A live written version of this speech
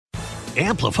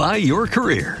Amplify your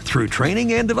career through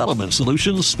training and development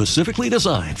solutions specifically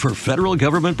designed for federal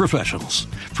government professionals.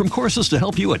 From courses to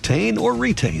help you attain or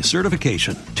retain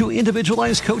certification, to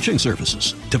individualized coaching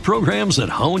services, to programs that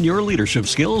hone your leadership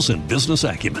skills and business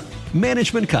acumen,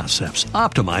 Management Concepts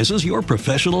optimizes your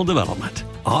professional development.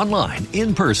 Online,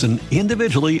 in person,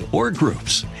 individually, or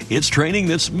groups, it's training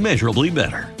that's measurably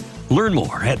better. Learn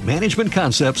more at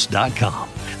managementconcepts.com.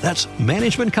 That's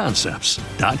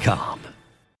managementconcepts.com.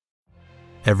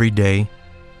 Every day,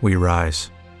 we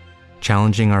rise,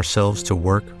 challenging ourselves to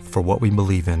work for what we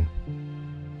believe in.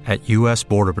 At U.S.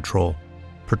 Border Patrol,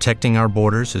 protecting our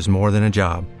borders is more than a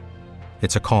job.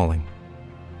 It's a calling.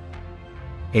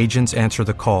 Agents answer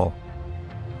the call,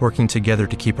 working together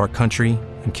to keep our country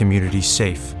and communities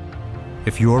safe.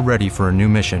 If you're ready for a new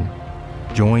mission,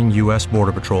 join U.S.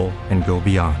 Border Patrol and go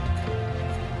beyond.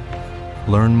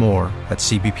 Learn more at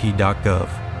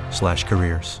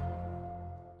cbp.gov/careers.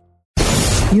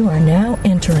 You are now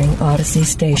entering Odyssey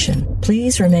Station.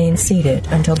 Please remain seated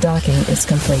until docking is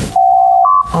complete.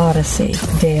 Odyssey,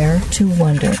 dare to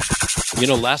wonder. You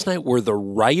know, last night were the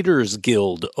Writers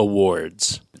Guild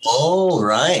Awards. Oh,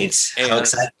 right. How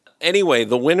exciting. Anyway,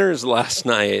 the winners last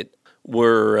night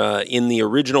were in the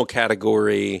original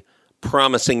category,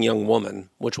 Promising Young Woman,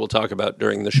 which we'll talk about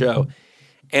during the show.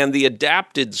 And the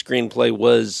adapted screenplay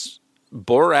was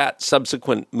Borat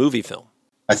subsequent movie film.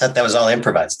 I thought that was all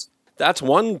improvised. That's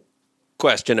one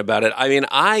question about it. I mean,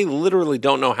 I literally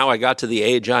don't know how I got to the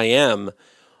age I am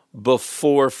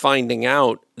before finding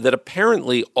out that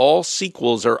apparently all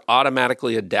sequels are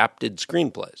automatically adapted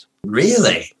screenplays.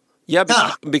 Really? Yeah,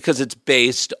 because it's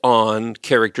based on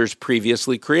characters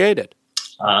previously created.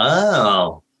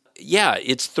 Oh. Yeah,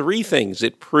 it's three things.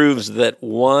 It proves that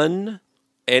one,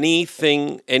 any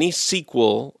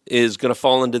sequel is going to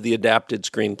fall into the adapted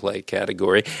screenplay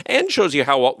category, and shows you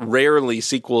how rarely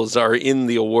sequels are in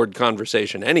the award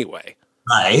conversation anyway.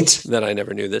 Right. That I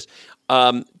never knew this.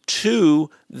 Two,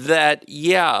 that,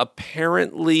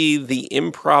 apparently the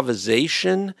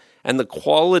improvisation and the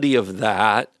quality of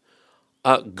that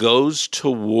goes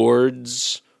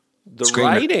towards the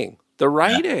writing. The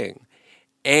writing.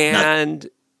 Yeah. And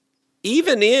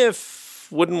even if,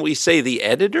 wouldn't we say the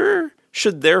editor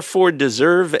should therefore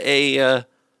deserve a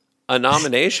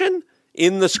nomination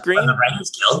in the screen? From the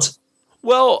Writers Guild?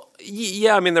 Well,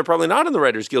 yeah, I mean, they're probably not in the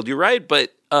Writers Guild, you're right,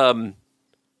 but I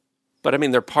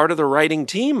mean, they're part of the writing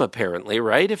team, apparently,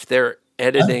 right? If they're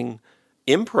editing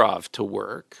improv to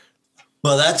work.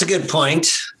 Well, that's a good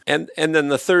point. And then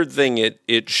the third thing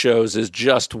it shows is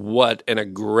just what an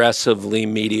aggressively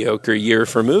mediocre year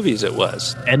for movies it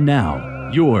was. And now,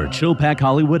 your Chill Pack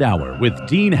Hollywood Hour with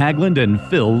Dean Hagland and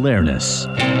Phil Lernis.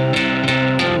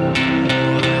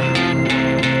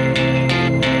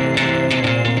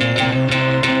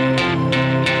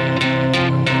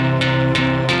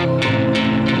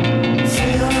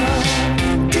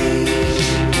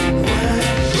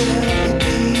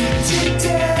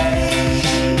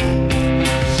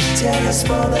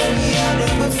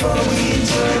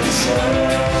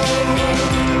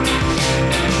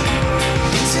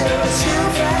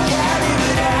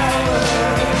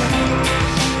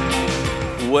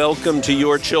 Welcome to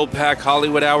your Chill Pack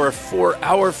Hollywood Hour for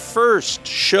our first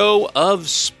show of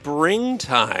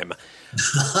springtime.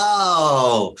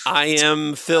 Oh! I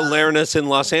am Phil Lernis in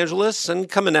Los Angeles, and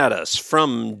coming at us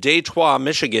from Detroit,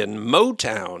 Michigan,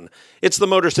 Motown, it's the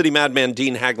Motor City Madman,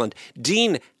 Dean Hagland.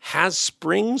 Dean, has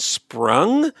spring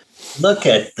sprung? Look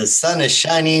at the sun is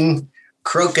shining,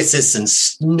 crocuses and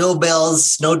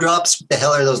snowdrops. What the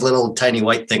hell are those little tiny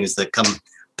white things that come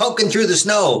poking through the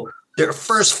snow? Their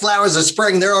first flowers of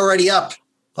spring, they're already up.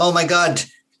 Oh my God.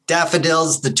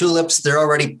 Daffodils, the tulips, they're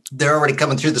already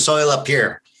coming through the soil up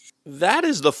here. That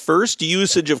is the first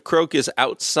usage of crocus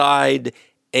outside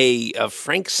a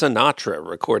Frank Sinatra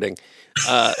recording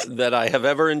that I have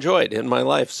ever enjoyed in my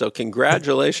life. So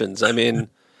congratulations. I mean,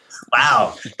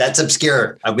 wow, that's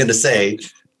obscure, I'm going to say.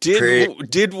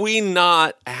 Did we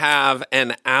not have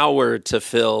an hour to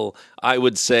fill? I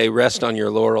would say rest on your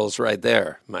laurels right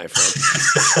there, my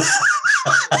friend.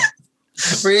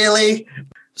 Really?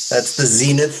 That's the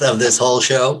zenith of this whole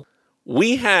show?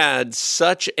 We had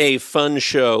such a fun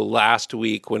show last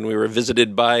week when we were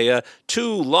visited by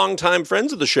two longtime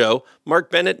friends of the show,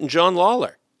 Mark Bennett and John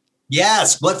Lawler.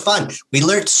 Yes, what fun. We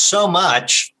learned so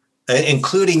much,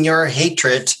 including your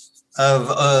hatred of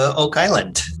Oak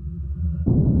Island.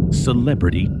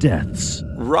 Celebrity deaths.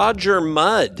 Roger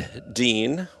Mudd,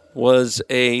 Dean, was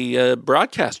a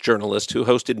broadcast journalist who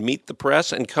hosted Meet the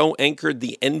Press and co-anchored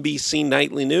the NBC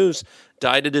Nightly News.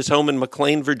 Died at his home in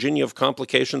McLean, Virginia, of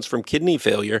complications from kidney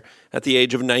failure at the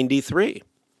age of 93.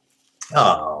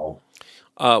 Oh.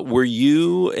 Were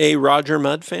you a Roger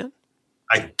Mudd fan?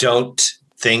 I don't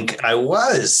think I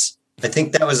was. I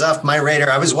think that was off my radar.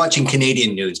 I was watching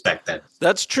Canadian news back then.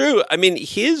 That's true. I mean,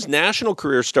 his national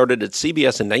career started at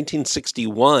CBS in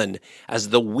 1961 as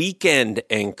the weekend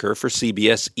anchor for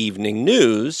CBS Evening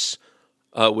News,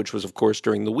 which was, of course,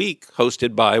 during the week,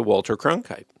 hosted by Walter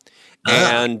Cronkite.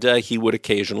 And he would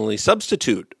occasionally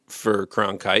substitute for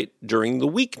Cronkite during the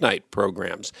weeknight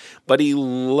programs. But he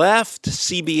left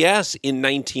CBS in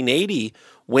 1980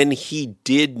 when he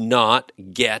did not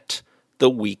get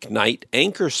the weeknight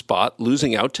anchor spot,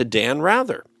 losing out to Dan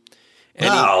Rather.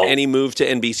 And he moved to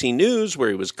NBC News, where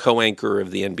he was co-anchor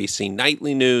of the NBC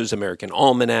Nightly News, American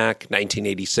Almanac,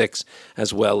 1986,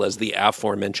 as well as the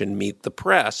aforementioned Meet the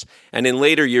Press. And in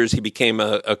later years, he became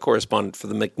a correspondent for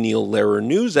the MacNeil Lehrer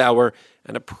NewsHour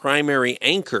and a primary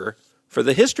anchor for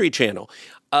the History Channel.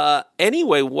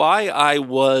 Anyway, why I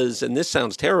was, and this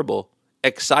sounds terrible,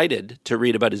 excited to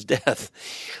read about his death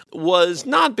was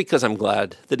not because I'm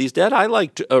glad that he's dead. I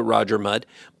liked Roger Mudd,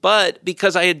 but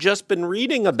because I had just been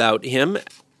reading about him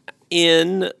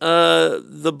in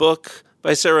the book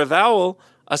by Sarah Vowell,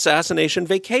 Assassination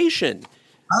Vacation.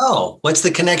 Oh, what's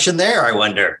the connection there, I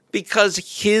wonder? Because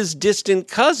his distant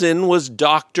cousin was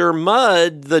Dr.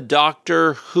 Mudd, the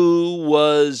doctor who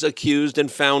was accused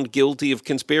and found guilty of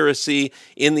conspiracy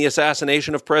in the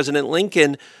assassination of President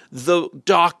Lincoln, the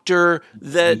doctor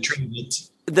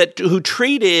who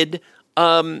treated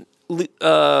John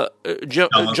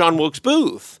Wilkes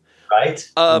Booth. Right.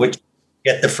 Which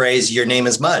get the phrase, your name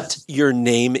is Mudd. Your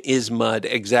name is Mudd,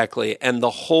 exactly. And the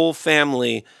whole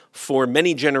family for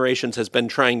many generations has been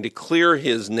trying to clear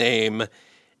his name,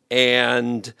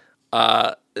 and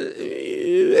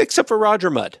except for Roger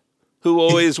Mudd, who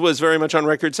always was very much on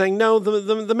record saying, no,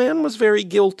 the man was very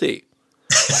guilty.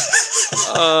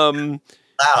 Wow,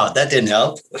 that didn't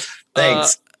help.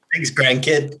 Thanks. Thanks,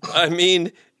 grandkid. I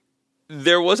mean,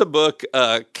 there was a book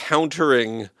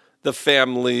countering the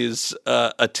family's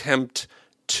attempt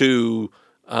to,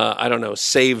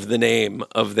 save the name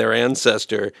of their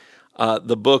ancestor.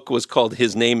 The book was called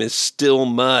His Name is Still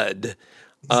Mudd.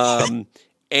 And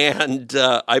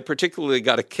I particularly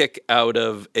got a kick out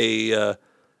of a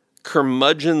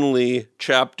curmudgeonly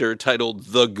chapter titled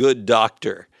The Good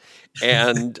Doctor.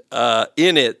 And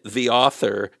in it, the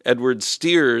author, Edward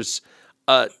Steers,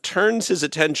 turns his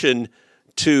attention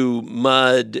to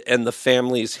Mudd and the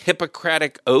family's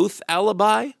Hippocratic Oath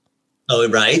alibi. Oh,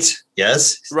 right.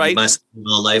 Yes. Right. He must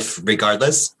live life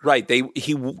regardless. Right.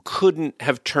 He couldn't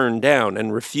have turned down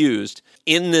and refused.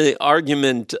 In the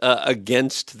argument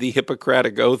against the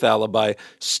Hippocratic Oath alibi,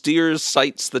 Steers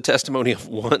cites the testimony of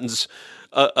one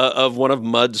of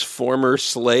Mudd's former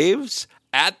slaves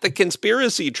at the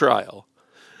conspiracy trial.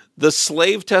 The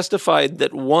slave testified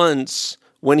that once,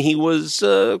 when he was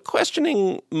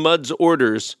questioning Mudd's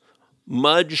orders,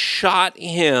 Mudd shot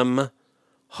him,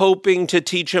 hoping to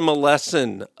teach him a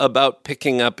lesson about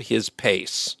picking up his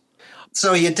pace.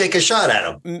 So you take a shot at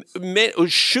him.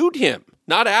 Shoot him,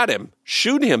 not at him.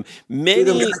 Shoot him.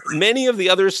 Many of the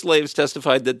other slaves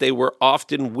testified that they were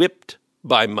often whipped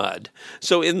by Mudd.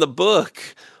 So in the book,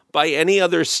 by any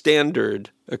other standard,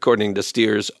 according to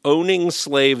Steers, owning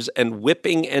slaves and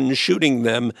whipping and shooting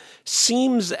them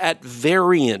seems at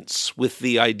variance with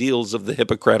the ideals of the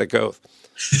Hippocratic Oath.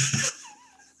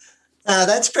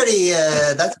 That's pretty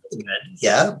good.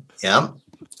 Yeah. I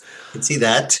can see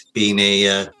that being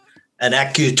an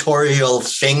accusatorial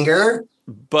finger.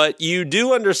 But you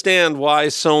do understand why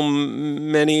so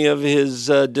many of his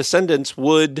descendants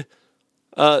would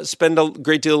spend a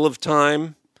great deal of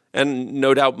time and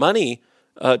no doubt money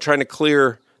trying to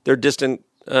clear their distant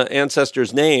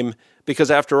ancestor's name,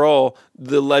 because after all,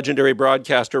 the legendary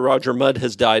broadcaster Roger Mudd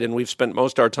has died, and we've spent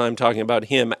most of our time talking about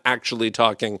him actually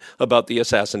talking about the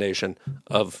assassination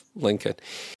of Lincoln.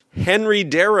 Henry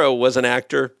Darrow was an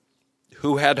actor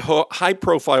who had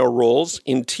high-profile roles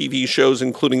in TV shows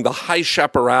including The High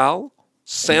Chaparral,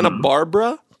 Santa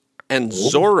Barbara, and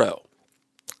Zorro.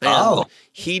 And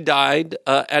he died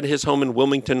at his home in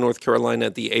Wilmington, North Carolina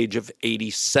at the age of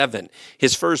 87.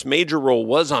 His first major role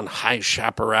was on High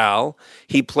Chaparral.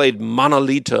 He played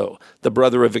Manolito, the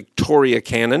brother of Victoria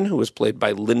Cannon, who was played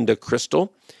by Linda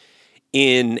Crystal.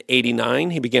 In 89,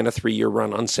 he began a 3-year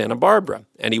run on Santa Barbara,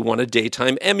 and he won a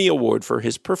Daytime Emmy Award for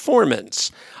his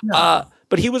performance.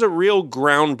 But he was a real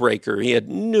groundbreaker. He had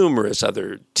numerous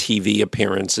other TV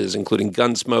appearances, including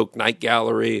Gunsmoke, Night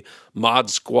Gallery, Mod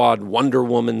Squad, Wonder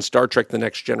Woman, Star Trek The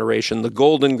Next Generation, The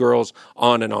Golden Girls,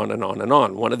 on and on and on and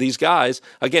on. One of these guys,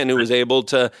 again, who was able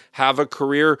to have a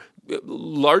career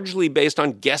largely based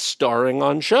on guest starring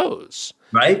on shows.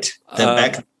 Right.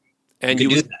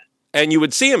 And you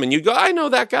would see him and you'd go, I know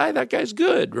that guy. That guy's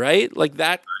good, right? Like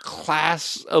that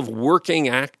class of working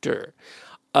actor.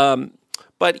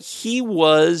 But he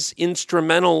was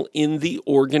instrumental in the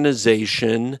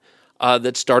organization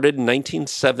that started in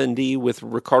 1970 with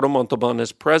Ricardo Montalban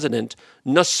as president,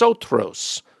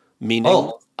 Nosotros,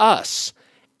 meaning us.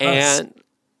 And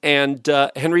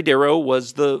Henry Darrow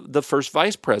was the first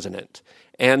vice president.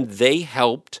 And they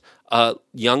helped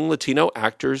young Latino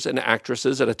actors and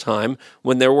actresses at a time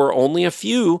when there were only a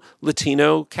few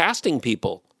Latino casting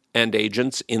people and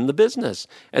agents in the business.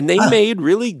 And they made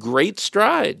really great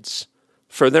strides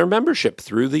for their membership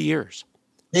through the years.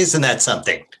 Isn't that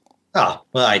something? Oh,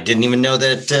 well, I didn't even know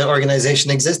that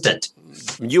organization existed.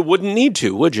 You wouldn't need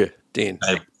to, would you, Dean?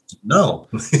 No,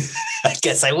 I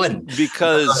guess I wouldn't.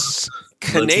 Because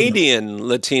Canadian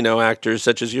Latino actors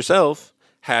such as yourself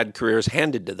had careers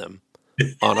handed to them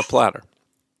on a platter.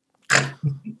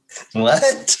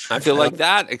 What? I feel like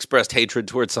that expressed hatred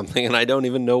towards something, and I don't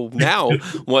even know now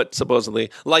what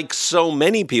supposedly, like so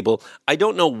many people, I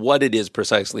don't know what it is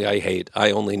precisely I hate.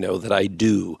 I only know that I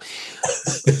do.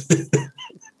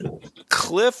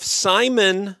 Cliff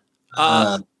Simon,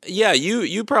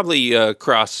 you probably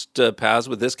crossed paths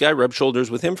with this guy, rubbed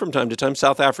shoulders with him from time to time.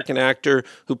 South African actor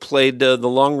who played the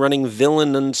long-running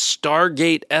villain in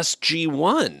Stargate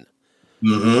SG-1.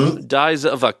 Mm-hmm. Dies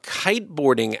of a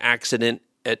kiteboarding accident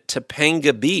at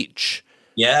Topanga Beach.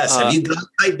 Yes. Have you gone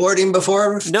kiteboarding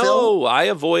before, Phil? No, I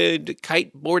avoid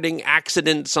kiteboarding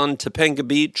accidents on Topanga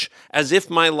Beach as if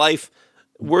my life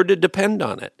were to depend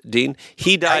on it, Dean.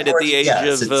 He died at the age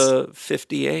of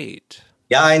 58.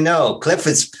 Yeah, I know. Cliff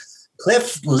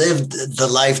lived the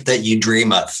life that you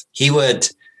dream of. He would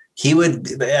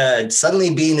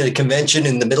suddenly be in a convention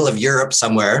in the middle of Europe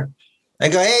somewhere. I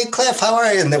go, hey, Cliff, how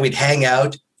are you? And then we'd hang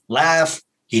out, laugh.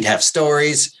 He'd have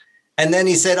stories. And then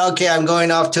he said, okay, I'm going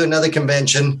off to another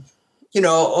convention,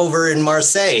 over in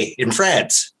Marseille in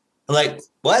France. I'm like,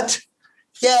 what?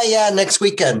 Yeah, next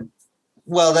weekend.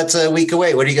 Well, that's a week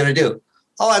away. What are you going to do?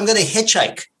 Oh, I'm going to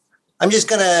hitchhike. I'm just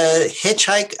going to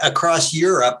hitchhike across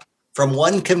Europe from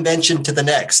one convention to the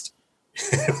next.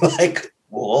 Like,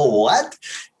 whoa, what?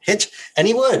 And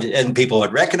he would, and people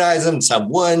would recognize him. Some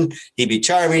wouldn't. He'd be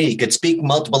charming. He could speak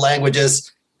multiple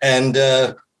languages. And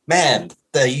the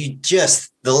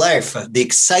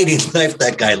exciting life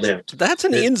that guy lived. That's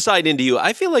an insight into you.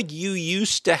 I feel like you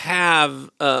used to have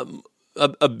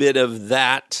a bit of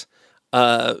that,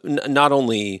 not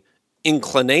only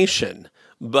inclination,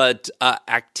 but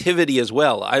activity as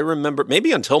well. I remember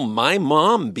maybe until my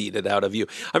mom beat it out of you.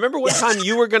 I remember one time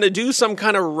you were going to do some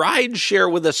kind of ride share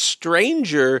with a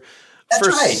stranger. That's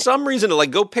for some reason to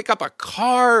go pick up a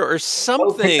car or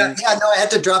something. I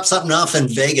had to drop something off in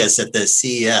Vegas at the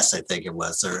CES, I think it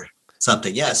was, or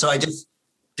something. Yeah, so I just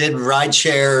did ride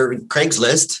share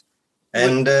Craigslist.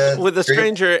 And with a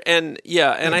stranger, and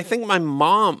I think my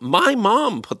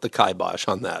mom put the kibosh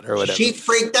on that or whatever. She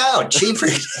freaked out. So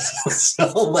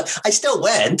I still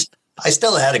went. I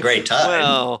still had a great time.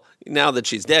 Well, now that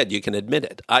she's dead, you can admit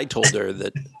it. I told her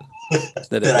that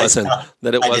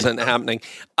it wasn't happening.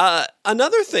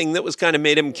 Another thing that was kind of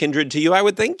made him kindred to you, I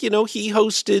would think, he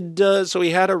hosted, so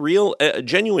he had a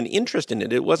genuine interest in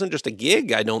it. It wasn't just a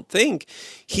gig, I don't think.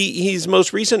 His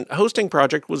most recent hosting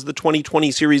project was the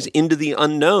 2020 series Into the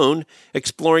Unknown,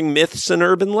 exploring myths and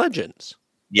urban legends.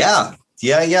 Yeah.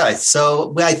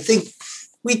 So I think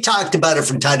we talked about it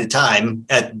from time to time,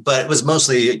 but it was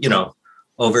mostly,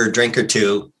 over a drink or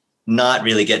two, not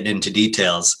really getting into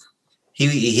details.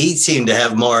 He seemed to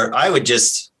have more. I would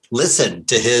just listen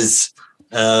to his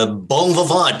bon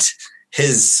vivant,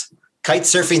 his kite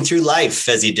surfing through life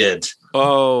as he did.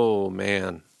 Oh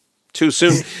man, too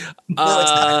soon.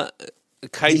 Kite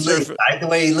surfing the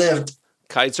way he lived.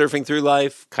 Kite surfing through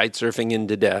life, kite surfing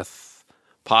into death.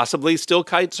 Possibly still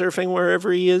kite surfing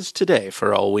wherever he is today,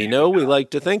 for all we know, we like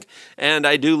to think. And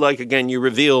I do like, again, you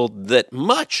revealed that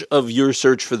much of your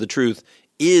search for the truth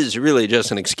is really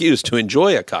just an excuse to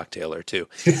enjoy a cocktail or two.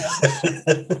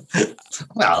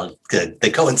 Well, good.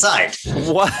 They coincide.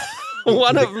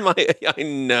 One of my, I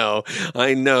know.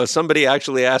 Somebody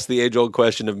actually asked the age-old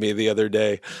question of me the other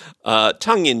day,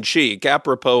 tongue-in-cheek,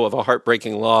 apropos of a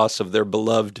heartbreaking loss of their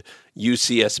beloved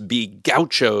UCSB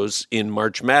Gauchos in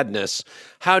March Madness.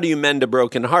 How do you mend a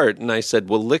broken heart? And I said,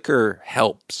 well, liquor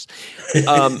helps.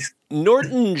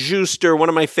 Norton Juster, one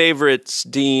of my favorites,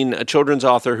 Dean, a children's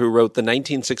author who wrote the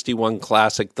 1961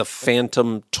 classic, The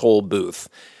Phantom Toll Booth.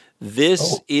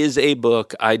 This is a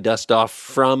book I dust off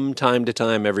from time to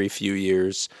time every few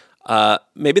years.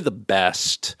 Maybe the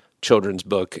best children's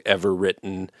book ever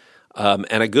written,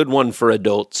 and a good one for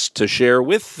adults to share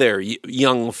with their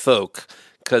young folk,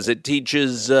 because it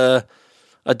teaches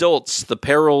adults the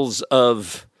perils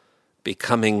of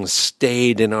becoming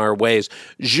stayed in our ways.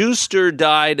 Schuster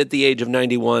died at the age of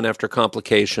 91 after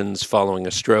complications following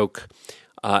a stroke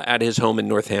at his home in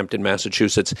Northampton,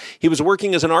 Massachusetts. He was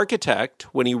working as an architect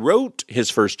when he wrote his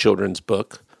first children's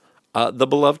book, the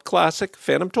beloved classic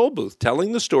Phantom Tollbooth,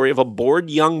 telling the story of a bored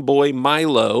young boy,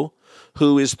 Milo,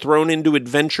 who is thrown into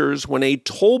adventures when a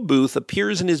toll booth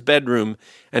appears in his bedroom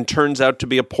and turns out to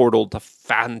be a portal to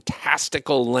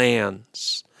fantastical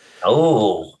lands.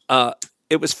 Oh.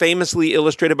 It was famously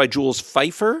illustrated by Jules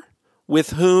Feiffer, with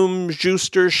whom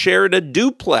Schuster shared a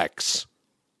duplex.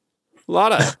 A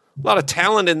lot of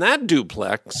talent in that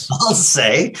duplex. I'll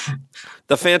say.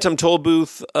 The Phantom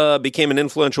Tollbooth became an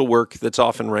influential work that's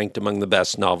often ranked among the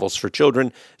best novels for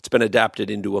children. It's been adapted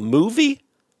into a movie,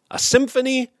 a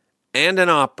symphony, and an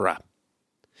opera.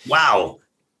 Wow.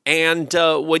 And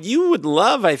what you would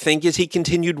love, I think, is he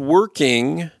continued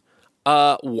working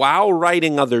while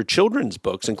writing other children's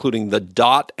books, including The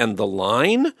Dot and the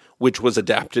Line, which was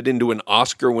adapted into an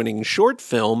Oscar-winning short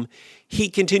film. He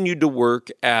continued to work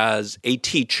as a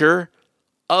teacher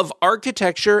of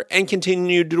architecture and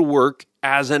continued to work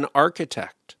as an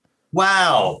architect.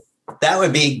 Wow. That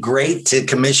would be great to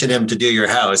commission him to do your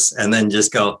house and then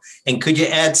just go, and could you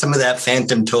add some of that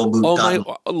Phantom toll booth?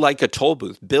 Like a toll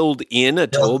booth. Build in a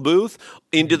toll booth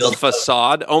into the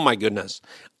facade. Oh, my goodness.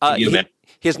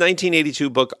 His 1982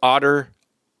 book, Otter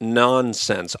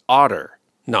Nonsense,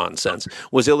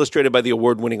 was illustrated by the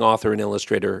award-winning author and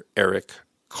illustrator Eric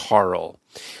Carle.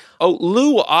 Oh,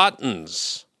 Lou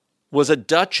Ottens was a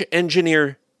Dutch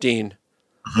engineer, Dean,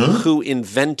 who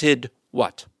invented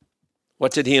what?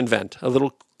 What did he invent? A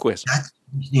little quiz.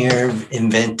 Engineer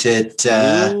invented...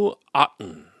 Lou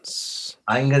Ottens.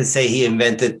 I'm going to say he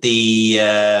invented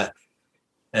the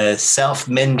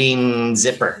self-mending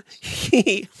zipper.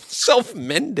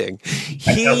 Self-mending.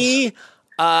 He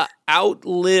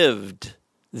outlived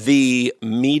the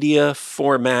media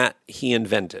format he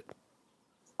invented.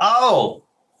 Oh,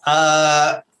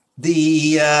 not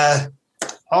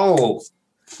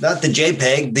the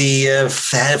JPEG,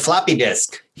 the floppy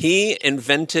disk. He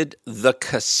invented the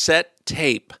cassette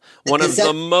tape, one of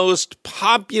the most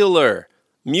popular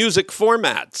music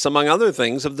formats, among other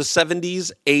things, of the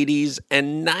 70s, 80s,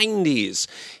 and 90s.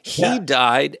 He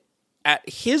died at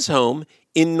his home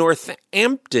in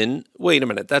Northampton. Wait a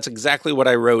minute. That's exactly what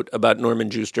I wrote about Norman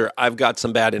Schuster. I've got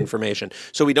some bad information.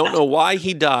 So we don't know why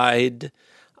he died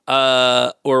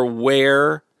or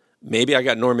where. Maybe I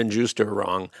got Norman Schuster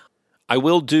wrong. I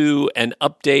will do an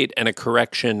update and a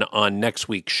correction on next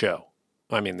week's show.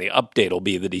 I mean, the update will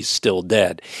be that he's still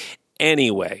dead.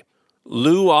 Anyway,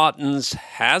 Lou Ottens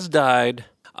has died.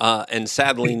 And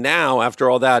sadly now, after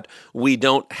all that, we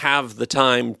don't have the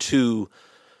time to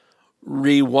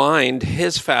rewind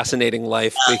his fascinating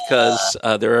life because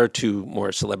there are two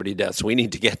more celebrity deaths we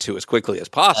need to get to as quickly as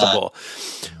possible.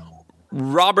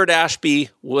 Robert Ashby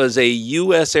was a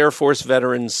U.S. Air Force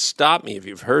veteran. Stop me if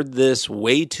you've heard this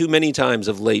way too many times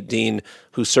of late, Dean,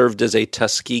 who served as a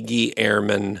Tuskegee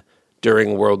Airman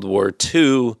during World War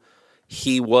II.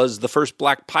 He was the first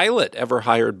black pilot ever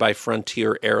hired by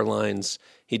Frontier Airlines.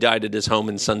 He died at his home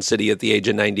in Sun City at the age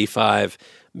of 95.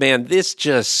 Man, this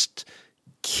just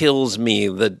kills me,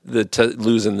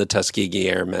 losing the Tuskegee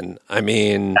Airmen. I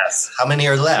mean... Yes. How many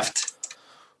are left?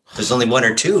 There's only one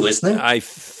or two, isn't there? I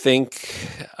think,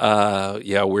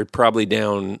 we're probably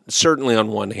down, certainly on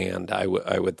one hand, I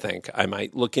would think. I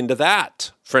might look into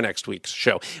that for next week's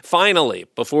show. Finally,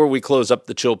 before we close up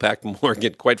the Chill Pack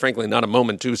Morgan, quite frankly, not a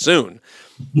moment too soon.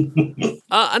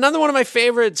 Another one of my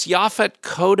favorites, Yaphet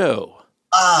Kotto.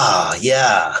 Ah,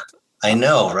 yeah. I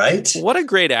know, right? What a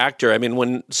great actor. I mean,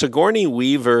 when Sigourney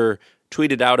Weaver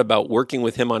tweeted out about working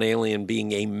with him on Alien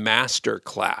being a master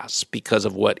class because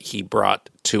of what he brought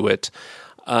to it.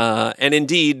 And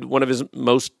indeed, one of his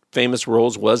most famous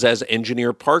roles was as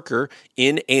Engineer Parker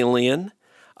in Alien.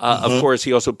 Of course,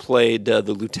 he also played the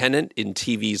lieutenant in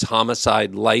TV's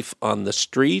Homicide: Life on the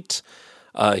Street.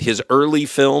 His early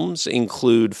films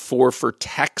include Four for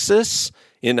Texas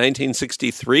in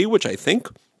 1963, which I think,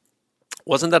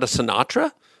 wasn't that a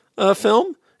Sinatra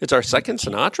film? It's our second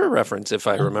Sinatra reference, if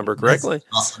I remember correctly.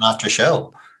 It's a Sinatra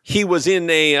show. He was in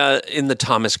the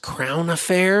Thomas Crown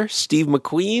Affair, Steve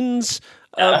McQueen's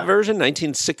version,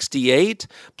 1968.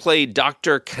 Played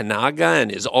Dr. Kanaga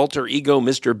and his alter ego,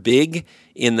 Mr. Big,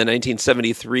 in the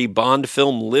 1973 Bond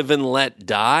film Live and Let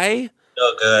Die.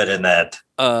 So good in that.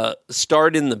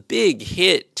 Starred in the big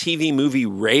hit TV movie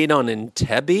Raid on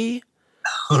Entebbe.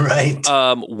 Right.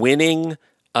 Winning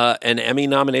an Emmy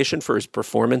nomination for his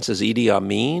performance as Idi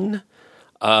Amin.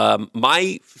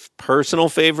 My personal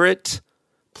favorite,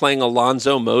 playing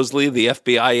Alonzo Mosley, the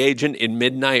FBI agent in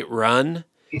Midnight Run.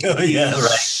 Oh, yeah,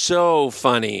 right. So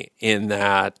funny in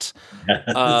that.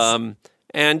 And,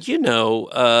 again,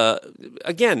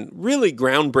 really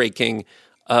groundbreaking.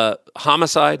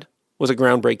 Homicide was a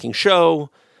groundbreaking show.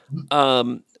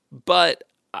 But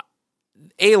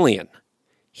Alien,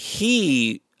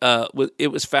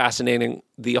 it was fascinating,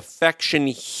 the affection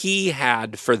he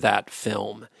had for that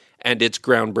film and its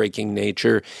groundbreaking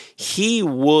nature. He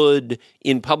would,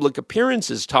 in public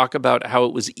appearances, talk about how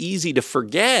it was easy to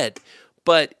forget.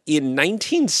 But in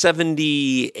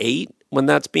 1978, when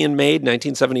that's being made,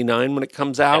 1979 when it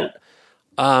comes out,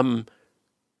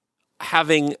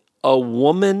 having a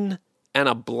woman and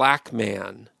a black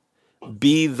man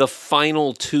be the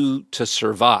final two to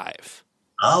survive.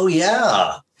 Oh,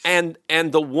 yeah. And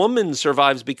the woman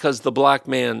survives because the black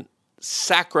man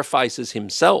sacrifices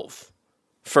himself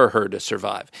for her to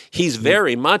survive. He's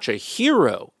very much a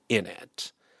hero in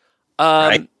it.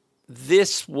 Right.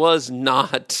 This was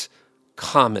not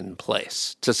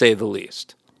commonplace, to say the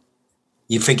least.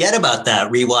 You forget about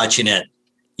that rewatching it.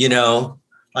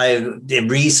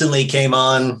 It recently came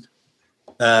on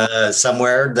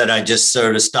somewhere that I just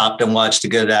sort of stopped and watched a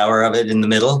good hour of it in the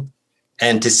middle.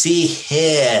 And to see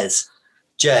his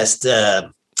just,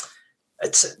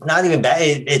 it's not even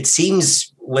bad. It seems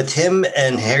with him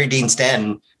and Harry Dean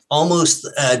Stanton, almost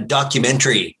a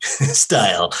documentary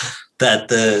style that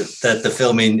the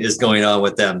filming is going on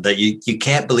with them, that you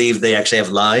can't believe they actually have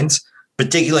lines,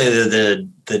 particularly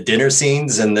the dinner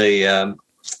scenes and the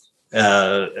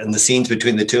scenes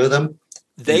between the two of them.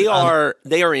 They are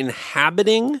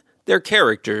inhabiting their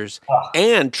characters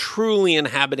and truly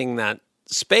inhabiting that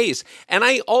space. And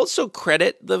I also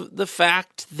credit the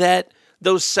fact that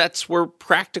those sets were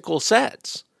practical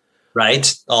sets.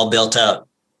 Right. All built out.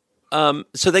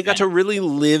 So they got to really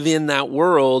live in that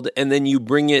world, and then you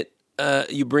bring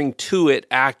to it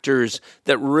actors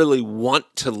that really want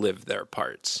to live their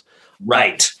parts.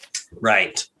 Right.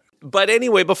 But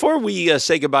anyway, before we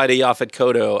say goodbye to Yaphet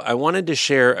Kotto, I wanted to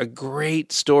share a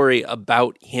great story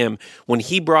about him when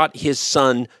he brought his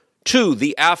son to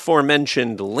the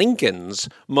aforementioned Lincoln's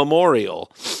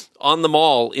Memorial on the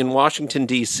Mall in Washington,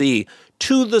 D.C.,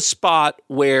 to the spot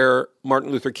where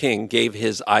Martin Luther King gave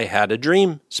his I Had a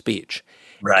Dream speech.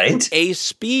 Right. A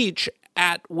speech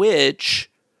at which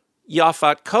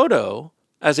Yaphet Kotto,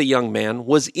 as a young man,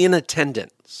 was in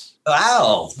attendance.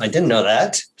 Wow, I didn't know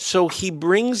that. So he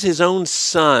brings his own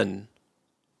son,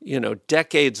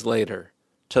 decades later,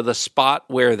 to the spot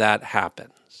where that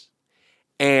happens.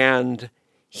 And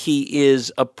he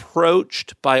is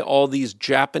approached by all these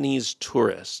Japanese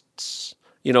tourists,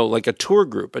 like a tour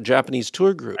group, a Japanese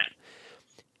tour group.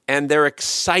 And they're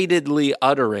excitedly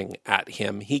uttering at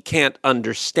him. He can't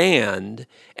understand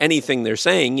anything they're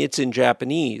saying. It's in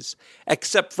Japanese,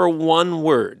 except for one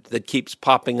word that keeps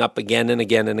popping up again and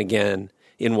again and again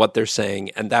in what they're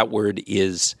saying, and that word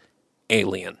is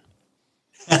alien.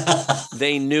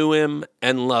 They knew him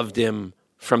and loved him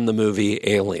from the movie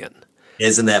Alien.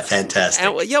 Isn't that fantastic?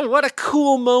 And, yeah, what a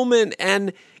cool moment.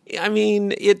 And I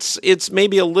mean, it's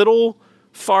maybe a little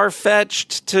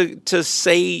far-fetched to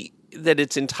say that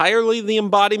it's entirely the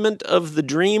embodiment of the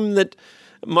dream that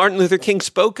Martin Luther King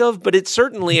spoke of, but it's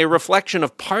certainly a reflection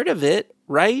of part of it,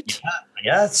 right?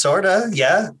 Yeah, sort of,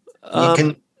 yeah. You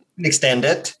can extend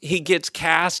it. He gets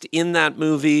cast in that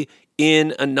movie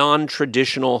in a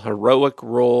non-traditional heroic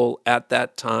role at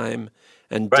that time,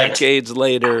 and decades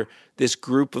later, this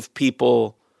group of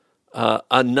people,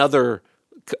 another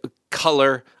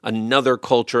color, another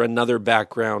culture, another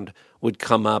background would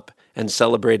come up and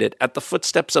celebrate it at the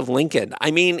footsteps of Lincoln.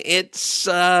 I mean, it's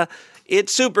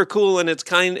super cool, and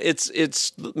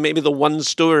it's maybe the one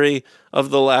story of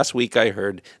the last week I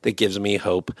heard that gives me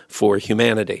hope for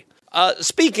humanity.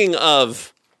 Speaking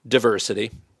of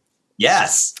diversity,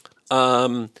 yes,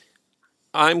 I'm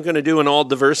going to do an all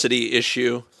diversity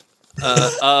issue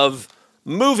of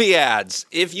movie ads.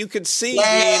 If you could see,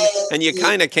 Dean, and you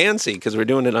kind of can see because we're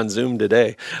doing it on Zoom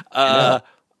today.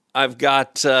 I've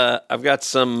got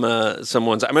some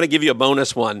ones. I'm going to give you a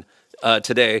bonus one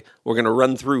today. We're going to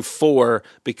run through 4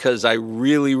 because I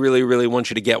really, really, really want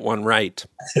you to get one right.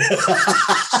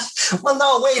 Well,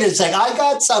 no, wait a second. I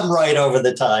got some right over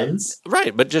the times.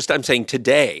 Right, but I'm saying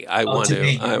today. I want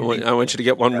you to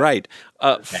get one right.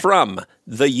 From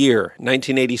the year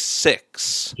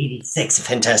 1986. 86, a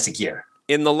fantastic year.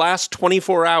 In the last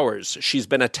 24 hours, she's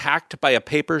been attacked by a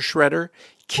paper shredder,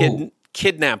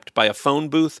 kidnapped by a phone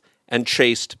booth, and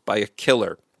chased by a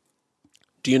killer.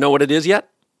 Do you know what it is yet?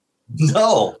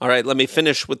 No. All right, let me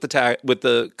finish with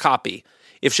the copy.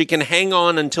 If she can hang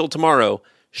on until tomorrow,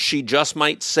 she just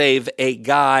might save a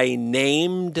guy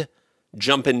named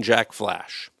Jumpin' Jack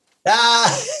Flash.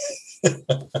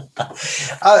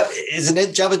 Isn't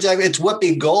it Jumpin' Jack? It's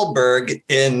Whoopi Goldberg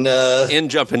in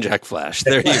Jumpin' Jack Flash.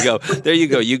 There you go. There you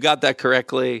go. You got that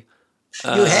correctly.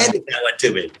 You handed that one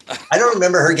to me. I don't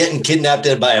remember her getting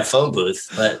kidnapped by a phone booth,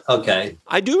 but okay.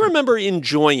 I do remember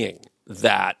enjoying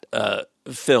that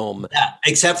film. Yeah,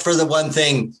 except for the one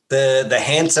thing, the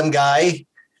handsome guy,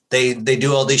 they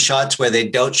do all these shots where they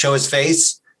don't show his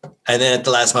face, and then at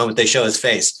the last moment they show his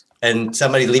face. And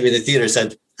somebody leaving the theater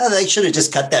said, "Oh, they should have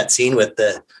just cut that scene with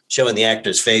the showing the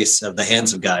actor's face of the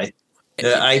handsome guy."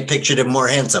 I pictured him more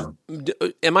handsome.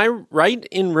 Am I right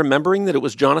in remembering that it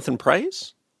was Jonathan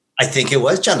Pryce? I think it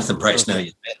was Jonathan Pryce. Okay.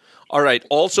 No, all right.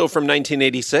 Also from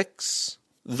 1986,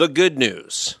 The Good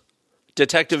News.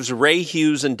 Detectives Ray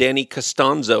Hughes and Danny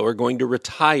Costanzo are going to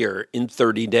retire in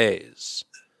 30 days.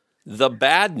 The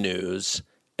Bad News,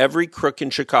 every crook in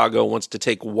Chicago wants to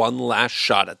take one last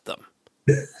shot at them.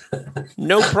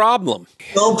 No problem.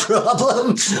 No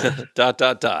problem. ...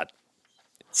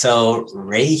 So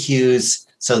Ray Hughes.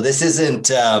 So this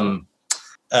isn't,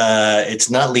 it's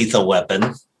not Lethal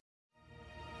Weapon.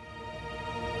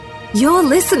 You're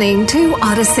listening to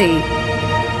Odyssey.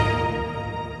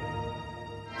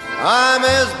 I'm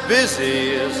as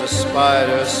busy as a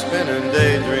spider spinning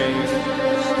daydreams.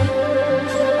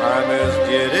 I'm as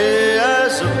giddy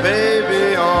as a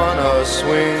baby on a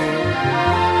swing.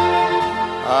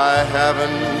 I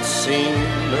haven't seen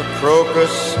a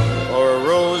crocus or a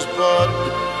rosebud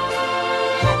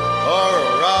or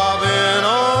a robin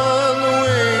on the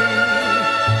wing.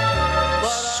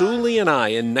 Sully and I,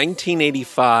 in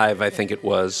 1985, I think it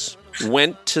was,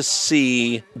 went to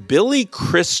see Billy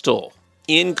Crystal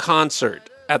in concert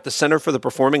at the Center for the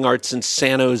Performing Arts in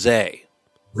San Jose.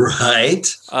 Right.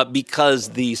 Because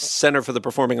the Center for the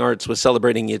Performing Arts was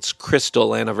celebrating its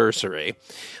Crystal anniversary.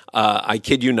 I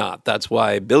kid you not. That's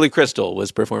why Billy Crystal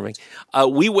was performing.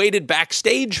 We waited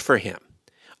backstage for him.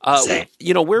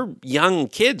 We're young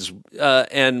kids,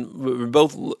 and we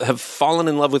both have fallen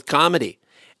in love with comedy.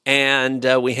 And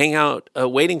we hang out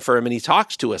waiting for him, and he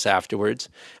talks to us afterwards.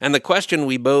 And the question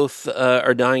we both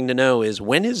are dying to know is,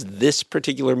 when is this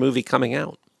particular movie coming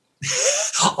out?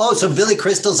 Oh, so Billy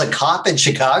Crystal's a cop in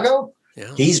Chicago?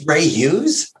 Yeah. He's Ray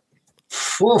Hughes?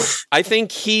 Oof. I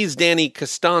think he's Danny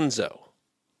Costanzo.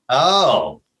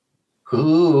 Oh.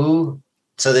 Ooh.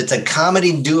 So it's a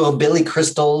comedy duo, Billy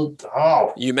Crystal.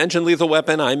 Oh. You mentioned Lethal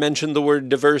Weapon. I mentioned the word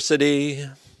diversity.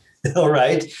 All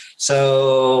right.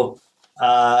 So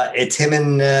it's him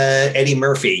and Eddie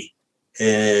Murphy.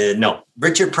 No,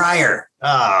 Richard Pryor.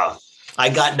 Oh, I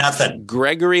got nothing.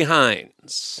 Gregory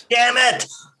Hines. Damn it.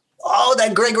 Oh,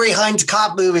 that Gregory Hines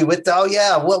cop movie with,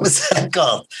 what was that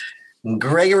called?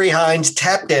 Gregory Hines,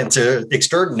 tap dancer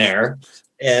extraordinaire.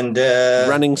 And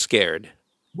Running Scared.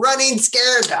 Running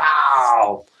Scared.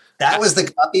 Oh, that was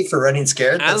the copy for Running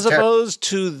Scared. As opposed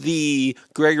to the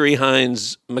Gregory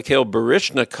Hines, Mikhail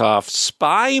Baryshnikov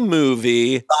spy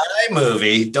movie. Spy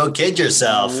movie. Don't kid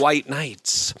yourself. White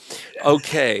Knights.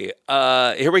 Okay,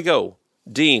 here we go.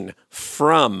 Dean,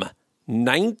 from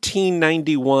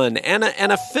 1991, and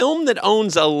a film that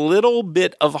owns a little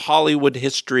bit of Hollywood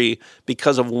history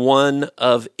because of one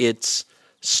of its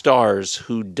stars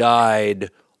who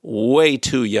died way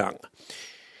too young.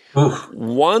 Oof.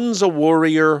 One's a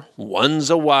warrior, one's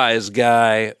a wise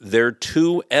guy. They're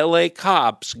two LA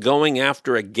cops going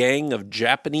after a gang of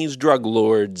Japanese drug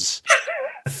lords.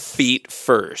 Feet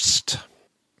first.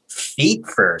 Feet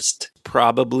first.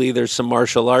 Probably there's some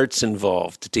martial arts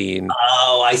involved, Dean.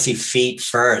 Oh, I see. Feet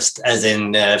first, as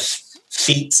in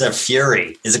Feats of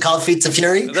Fury. Is it called Feats of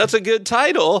Fury? That's a good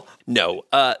title. No,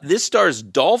 this stars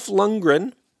Dolph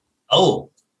Lundgren. Oh,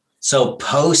 so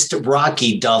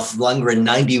post-Rocky, Dolph Lundgren,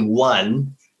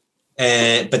 91.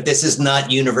 But this is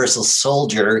not Universal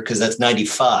Soldier, because that's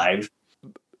 95.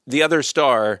 The other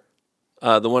star,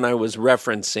 the one I was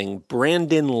referencing,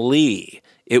 Brandon Lee.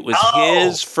 It was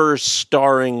his first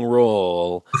starring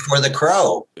role. Before The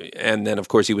Crow. And then, of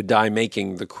course, he would die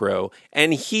making The Crow.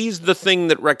 And he's the thing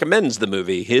that recommends the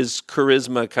movie. His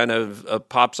charisma kind of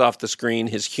pops off the screen,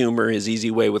 his humor, his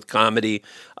easy way with comedy.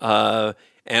 And,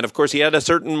 of course, he had a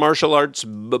certain martial arts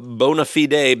bona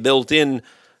fide built in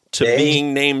to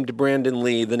being named Brandon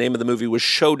Lee. The name of the movie was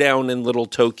Showdown in Little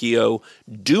Tokyo.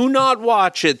 Do not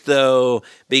watch it, though,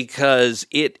 because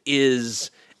it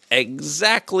is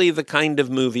exactly the kind of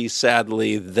movie,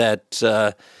 sadly, that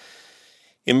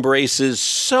embraces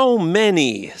so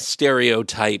many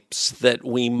stereotypes that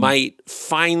we might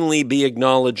finally be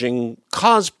acknowledging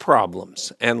cause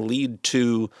problems and lead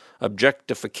to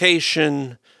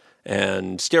objectification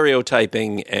and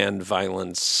stereotyping and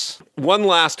violence. One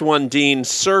last one, Dean.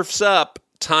 Surf's Up.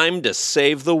 Time to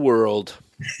save the world.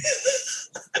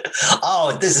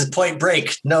 Oh, this is Point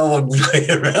Break. No way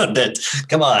around it.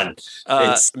 Come on.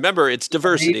 Remember, it's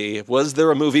diversity. Was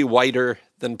there a movie whiter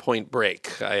than Point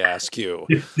Break, I ask you?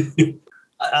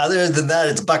 Other than that,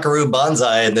 it's Buckaroo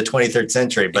Banzai in the 23rd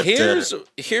century. But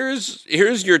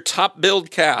here's your top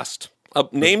billed cast.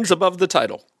 Names above the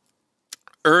title.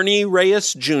 Ernie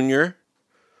Reyes Jr.,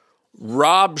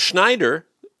 Rob Schneider,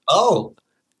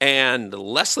 and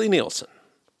Leslie Nielsen.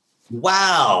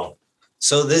 Wow.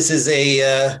 So this is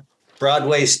a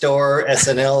Broadway store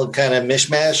SNL kind of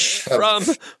mishmash?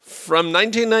 From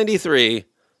 1993,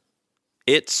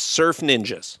 it's Surf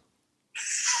Ninjas.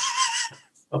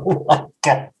 Oh my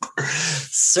God.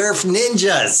 Surf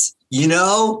Ninjas. You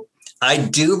know, I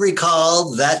do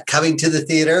recall that coming to the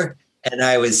theater, and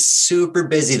I was super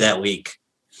busy that week.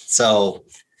 So,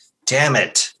 damn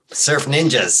it. Surf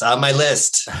Ninjas on my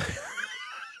list.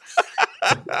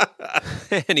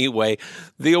 Anyway,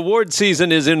 the award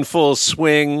season is in full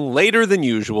swing, later than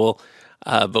usual,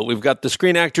 but we've got the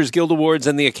Screen Actors Guild Awards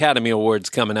and the Academy Awards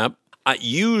coming up.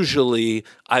 Usually,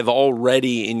 I've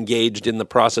already engaged in the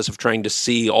process of trying to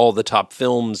see all the top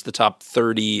films, the top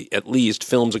 30 at least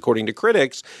films according to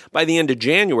critics, by the end of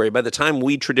January, by the time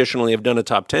we traditionally have done a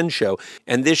top 10 show.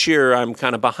 And this year, I'm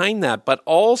kind of behind that, but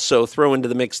also throw into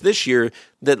the mix this year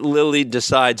that Lily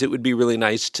decides it would be really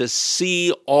nice to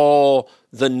see all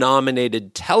the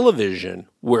nominated television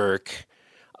work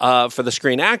for the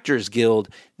Screen Actors Guild.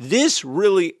 This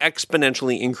really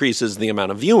exponentially increases the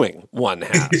amount of viewing one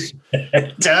has.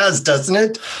 It does, doesn't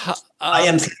it? I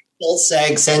am thankful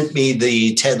SAG sent me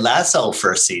the Ted Lasso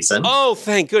first season. Oh,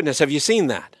 thank goodness. Have you seen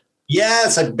that?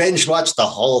 Yes, I binge watched the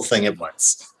whole thing at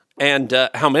once. And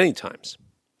how many times?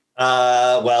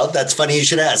 Well, that's funny you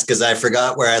should ask, because I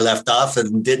forgot where I left off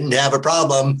and didn't have a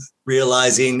problem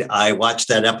realizing I watched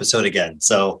that episode again.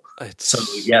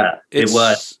 It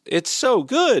was. It's so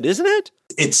good, isn't it?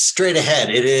 It's straight ahead.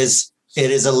 It is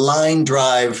a line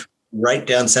drive right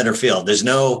down center field. There's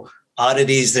no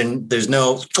oddities, and there's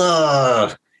no,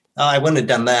 I wouldn't have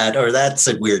done that, or that's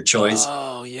a weird choice.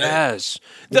 Oh, yes.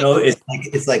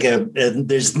 It's like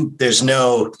there's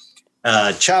no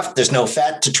chuff, there's no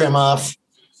fat to trim off.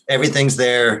 Everything's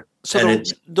there. So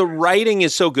the writing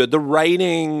is so good. The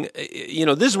writing,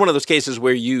 this is one of those cases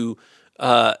where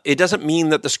it doesn't mean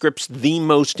that the script's the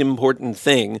most important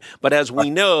thing, but as we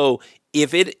know,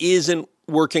 if it isn't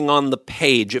working on the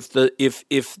page, if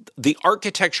the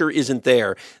architecture isn't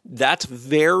there, that's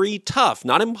very tough,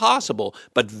 not impossible,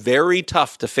 but very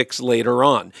tough to fix later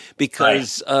on,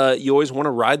 because you always want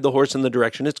to ride the horse in the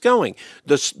direction it's going.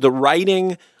 The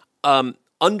writing,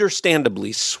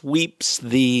 understandably sweeps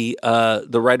the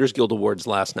Writers Guild Awards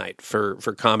last night for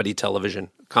comedy television,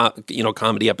 comedy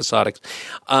episodics.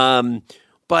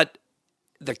 But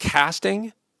the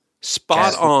casting,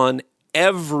 spot on.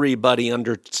 Everybody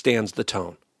understands the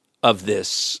tone of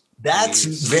this. That's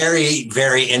very,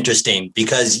 very interesting,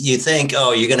 because you think,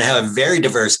 you're going to have a very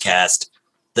diverse cast.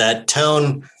 That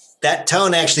tone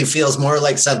actually feels more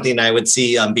like something I would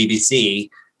see on BBC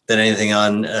than anything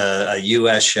on a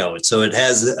U.S. show. So it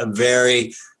has a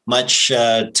very much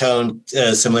tone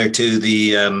similar to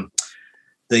the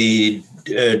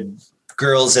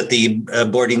girls at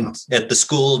the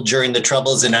school during the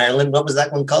Troubles in Ireland. What was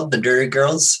that one called? The Derry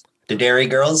Girls? The Derry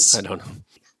Girls? I don't know.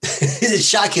 It's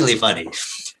shockingly funny.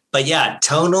 But yeah,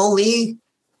 tonally,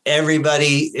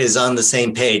 everybody is on the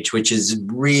same page, which is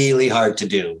really hard to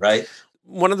do, right?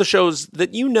 One of the shows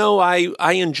that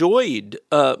I enjoyed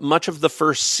much of the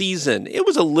first season. It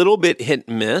was a little bit hit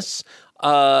and miss.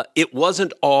 It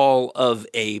wasn't all of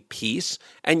a piece,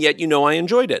 and yet I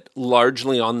enjoyed it,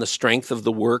 largely on the strength of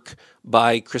the work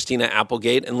by Christina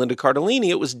Applegate and Linda Cardellini.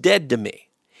 It was Dead to Me.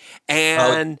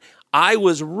 And I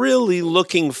was really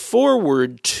looking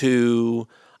forward to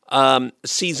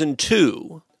season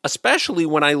 2, especially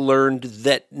when I learned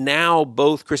that now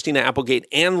both Christina Applegate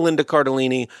and Linda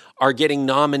Cardellini are getting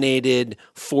nominated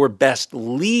for Best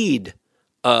Lead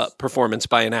performance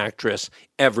by an actress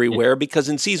everywhere, because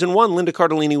in season 1, Linda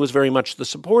Cardellini was very much the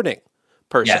supporting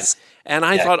person. Yes. And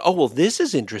I thought, this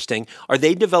is interesting. Are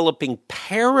they developing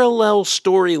parallel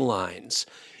storylines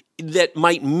that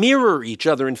might mirror each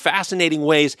other in fascinating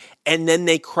ways, and then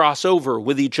they cross over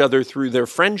with each other through their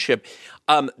friendship?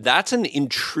 That's an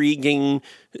intriguing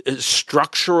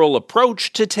structural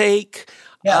approach to take.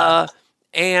 Yeah.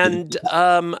 And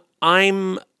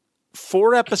I'm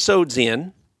 4 episodes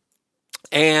in,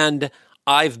 and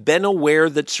I've been aware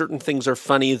that certain things are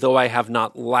funny, though I have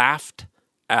not laughed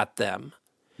at them.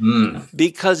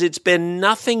 because it's been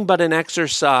nothing but an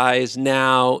exercise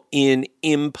now in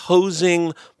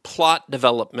imposing plot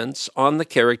developments on the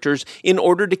characters in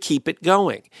order to keep it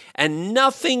going. And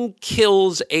nothing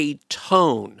kills a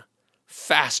tone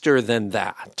faster than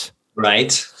that.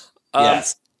 Right.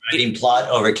 Yes. Writing plot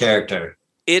over character.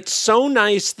 It's so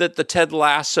nice that the Ted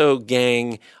Lasso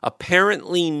gang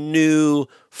apparently knew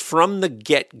from the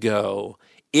get-go,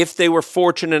 if they were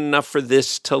fortunate enough for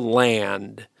this to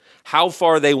land, how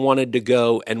far they wanted to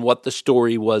go and what the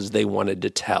story was they wanted to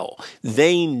tell.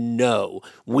 They know.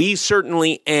 We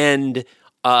certainly end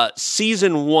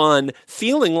season 1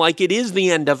 feeling like it is the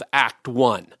end of Act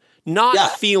 1,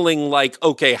 not feeling like,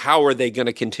 okay, how are they going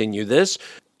to continue this?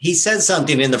 He said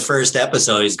something in the first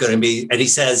episode. He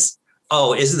says,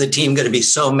 oh, isn't the team going to be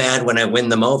so mad when I win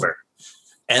them over?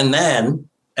 And then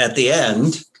at the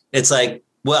end, it's like,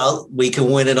 well, we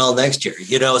can win it all next year.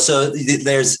 So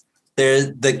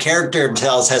the character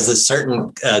themselves has a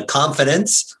certain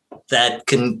confidence that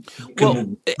can hook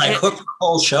the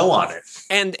whole show on it.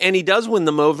 And he does win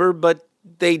them over, but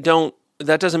they don't.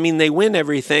 That doesn't mean they win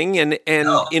everything. And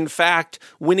No. In fact,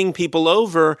 winning people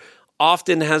over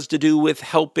often has to do with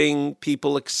helping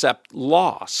people accept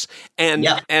loss. And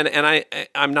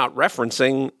I'm not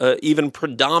referencing even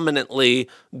predominantly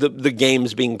the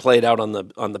games being played out on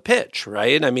the pitch,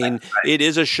 right? I mean, It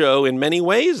is a show in many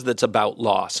ways that's about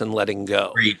loss and letting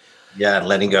go. Yeah,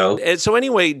 letting go. And so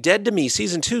anyway, Dead to Me,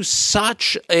 season 2,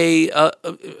 such a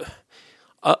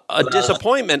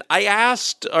disappointment. I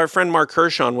asked our friend Mark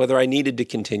Hershon whether I needed to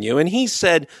continue, and he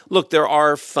said, look, there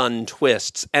are fun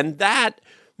twists, and that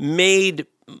made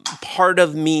part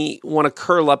of me want to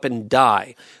curl up and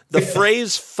die. The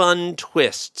phrase fun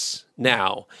twists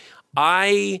now,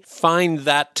 I find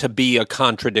that to be a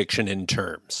contradiction in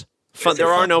terms. There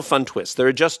are no fun twists. There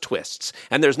are just twists,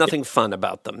 and there's nothing fun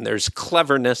about them. There's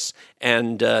cleverness,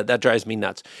 and that drives me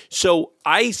nuts. So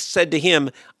I said to him,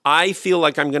 I feel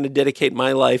like I'm going to dedicate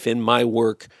my life in my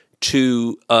work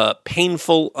to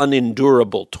painful,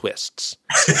 unendurable twists.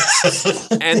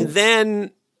 And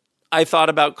then I thought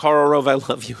about Karl Rove, I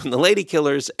Love You, and the Lady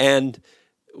Killers, and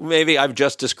maybe I've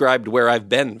just described where I've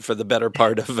been for the better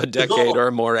part of a decade or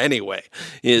more anyway,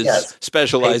 is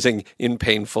specializing in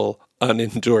painful,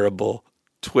 unendurable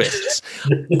twists.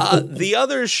 The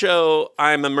other show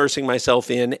I'm immersing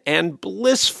myself in, and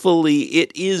blissfully,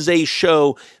 it is a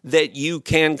show that you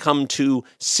can come to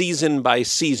season by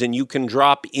season. You can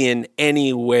drop in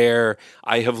anywhere,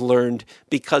 I have learned,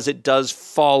 because it does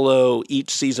follow,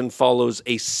 each season follows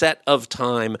a set of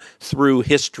time through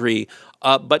history,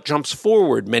 but jumps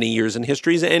forward many years in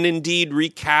histories and indeed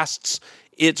recasts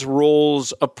its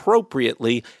roles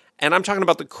appropriately. And I'm talking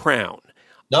about The Crown.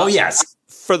 Oh, yes.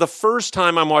 For the first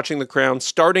time, I'm watching The Crown,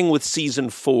 starting with season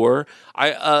 4.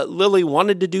 Lily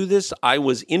wanted to do this. I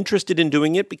was interested in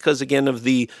doing it because, again, of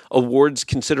the awards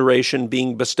consideration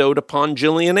being bestowed upon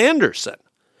Gillian Anderson.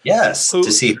 Yes,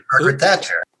 to see Margaret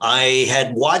Thatcher. I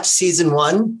had watched season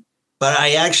 1, but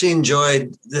I actually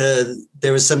enjoyed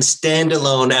there was some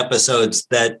standalone episodes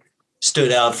that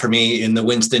stood out for me in the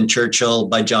Winston Churchill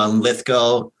by John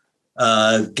Lithgow,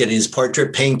 getting his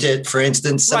portrait painted, for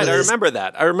instance. Right, I remember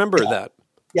that.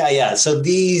 Yeah. So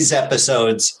these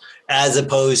episodes, as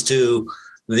opposed to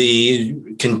the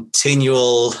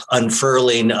continual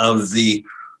unfurling of the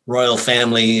royal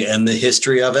family and the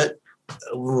history of it,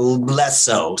 less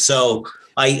so. So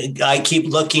I keep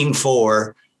looking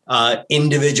for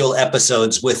individual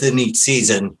episodes within each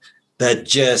season that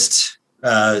just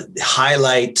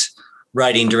highlight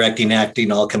writing, directing,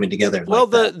 acting, all coming together. Well,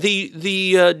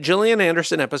 the Gillian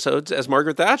Anderson episodes as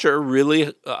Margaret Thatcher are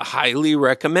really highly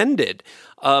recommended.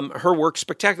 Her work's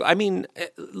spectacular. I mean,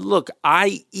 look,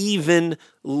 I even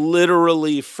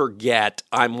literally forget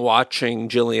I'm watching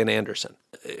Gillian Anderson.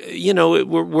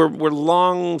 We're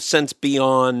long since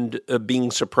beyond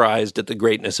being surprised at the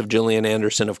greatness of Gillian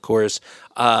Anderson, of course.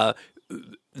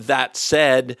 That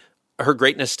said, her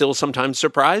greatness still sometimes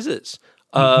surprises.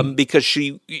 Because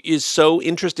she is so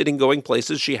interested in going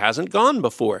places she hasn't gone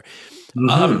before.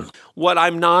 What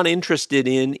I'm not interested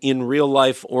in real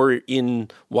life or in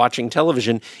watching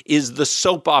television is the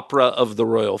soap opera of the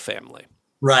royal family.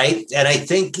 Right. And I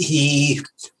think the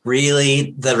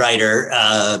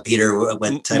writer,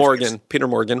 Peter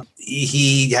Morgan,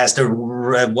 he has to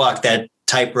walk that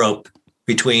tightrope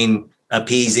between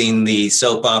appeasing the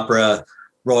soap opera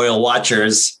royal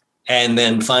watchers and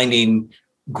then finding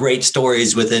great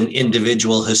stories within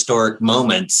individual historic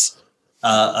moments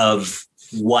of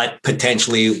what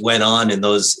potentially went on in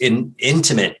those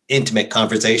intimate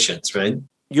conversations, right?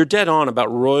 You're dead on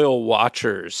about royal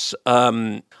watchers.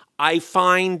 I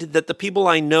find that the people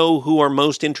I know who are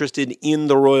most interested in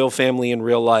the royal family in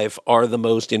real life are the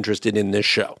most interested in this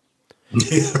show.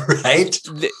 Right?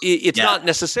 It's not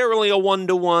necessarily a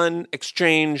one-to-one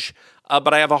exchange,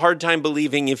 but I have a hard time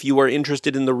believing if you are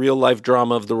interested in the real-life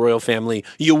drama of the royal family,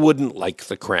 you wouldn't like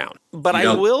The Crown. But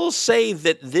I will say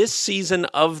that this season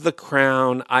of The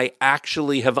Crown, I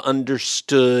actually have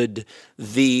understood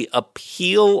the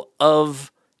appeal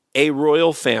of a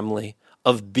royal family,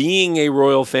 of being a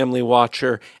royal family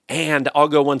watcher, and I'll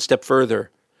go one step further,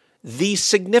 the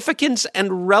significance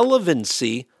and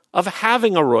relevancy of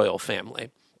having a royal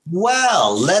family.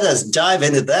 Well, let us dive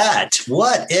into that.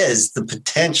 What is the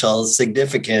potential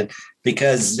significant?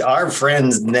 Because our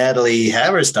friend Natalie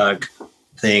Haverstock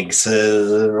thinks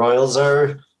the royals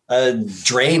are a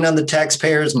drain on the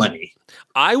taxpayers' money.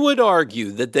 I would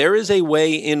argue that there is a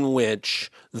way in which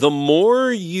the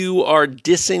more you are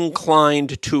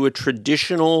disinclined to a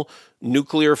traditional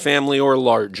nuclear family or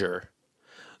larger,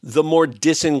 the more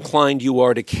disinclined you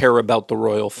are to care about the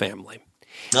royal family.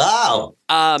 Oh.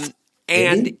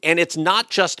 And it's not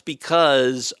just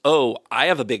because, I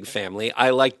have a big family. I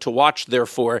like to watch,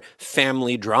 therefore,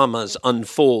 family dramas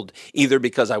unfold, either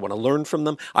because I want to learn from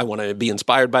them, I want to be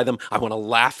inspired by them, I want to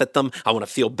laugh at them, I want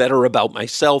to feel better about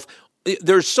myself.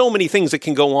 There's so many things that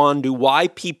can go on to why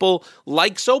people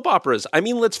like soap operas. I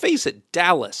mean, let's face it,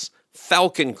 Dallas,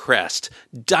 Falcon Crest,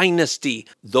 Dynasty,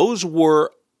 those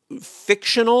were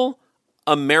fictional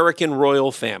American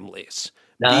royal families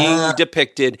being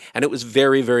depicted, and it was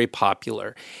very, very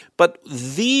popular. But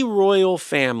the royal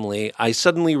family, I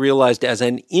suddenly realized as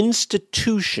an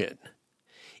institution,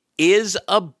 is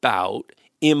about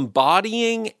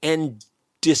embodying and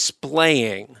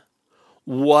displaying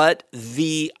what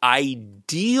the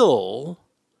ideal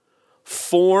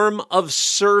form of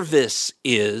service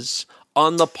is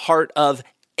on the part of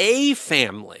a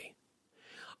family.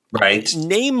 Right.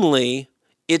 Namely,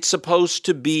 it's supposed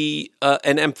to be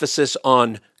an emphasis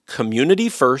on community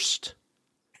first,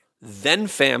 then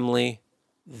family,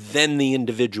 then the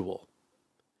individual.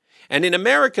 And in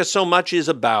America, so much is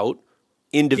about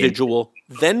individual,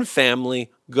 then family,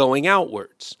 going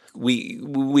outwards.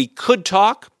 We could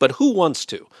talk, but who wants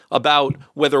to, about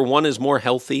whether one is more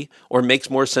healthy or makes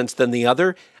more sense than the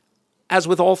other? As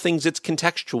with all things, it's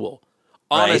contextual.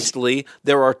 Right. Honestly,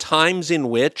 there are times in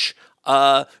which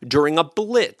during a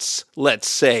blitz, let's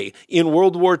say, in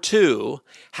World War II,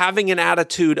 having an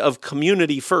attitude of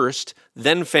community first,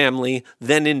 then family,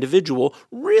 then individual,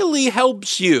 really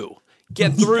helps you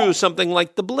get through something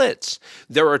like the blitz.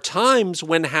 There are times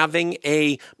when having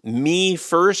a me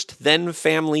first, then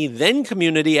family, then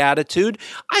community attitude,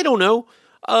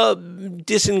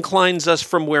 disinclines us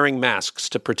from wearing masks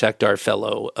to protect our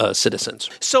fellow citizens.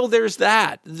 So there's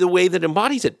that, the way that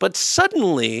embodies it. But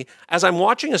suddenly, as I'm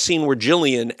watching a scene where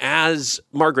Gillian, as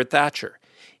Margaret Thatcher,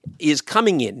 is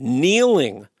coming in,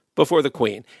 kneeling before the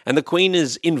Queen, and the Queen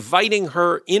is inviting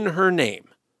her in her name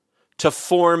to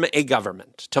form a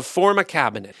government, to form a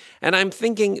cabinet. And I'm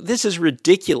thinking, this is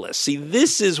ridiculous. See,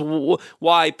 this is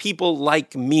why people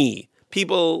like me,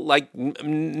 people like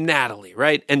Natalie,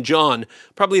 right, and John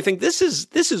probably think this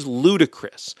is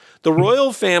ludicrous. The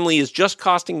royal family is just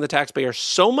costing the taxpayer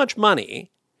so much money,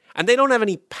 and they don't have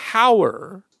any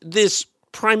power. This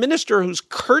prime minister who's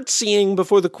curtsying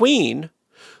before the Queen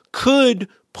could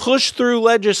push through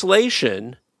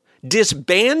legislation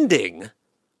disbanding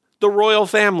the royal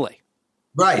family.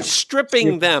 Right.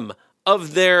 Stripping them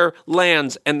of their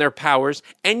lands and their powers,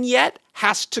 and yet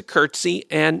has to curtsy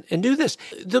and do this.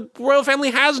 The royal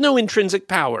family has no intrinsic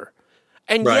power,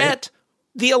 and yet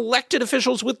the elected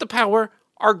officials with the power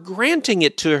are granting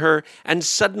it to her, and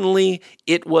suddenly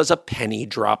it was a penny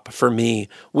drop for me,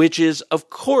 which is, of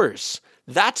course,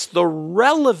 that's the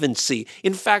relevancy.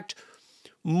 In fact,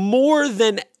 more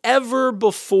than ever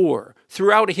before,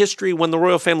 throughout history when the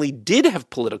royal family did have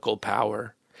political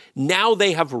power, now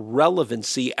they have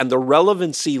relevancy, and the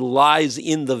relevancy lies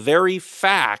in the very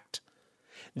fact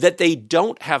that they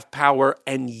don't have power,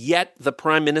 and yet the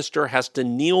prime minister has to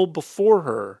kneel before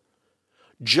her,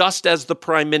 just as the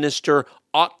prime minister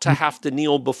ought to have to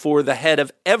kneel before the head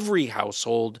of every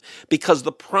household, because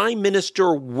the prime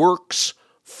minister works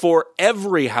for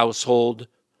every household,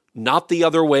 not the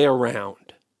other way around.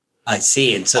 I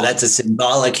see. And so that's a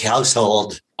symbolic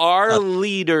household. Our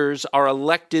leaders, our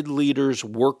elected leaders,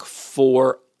 work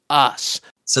for us.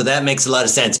 So that makes a lot of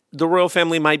sense. The royal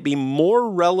family might be more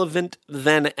relevant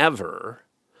than ever,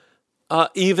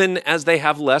 even as they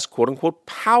have less, quote-unquote,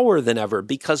 power than ever,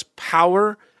 because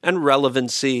power and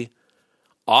relevancy,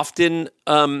 often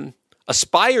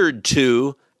aspired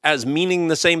to as meaning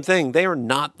the same thing. They are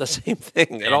not the same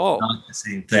thing at all. Not the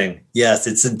same thing. Yes,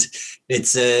 it's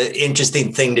an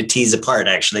interesting thing to tease apart,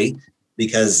 actually,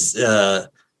 because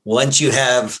once you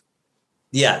have,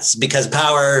 because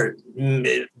power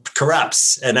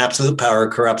corrupts, and absolute power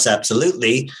corrupts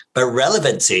absolutely, but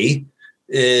relevancy,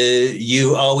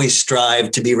 you always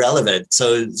strive to be relevant.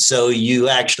 So you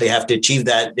actually have to achieve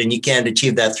that, and you can't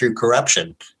achieve that through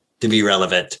corruption to be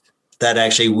relevant. That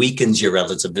actually weakens your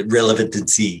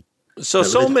relevancy.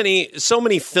 So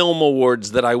many film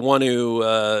awards that I want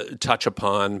to touch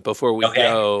upon before we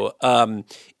go.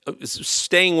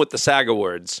 Staying with the SAG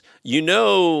Awards,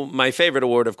 my favorite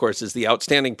award, of course, is the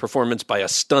Outstanding Performance by a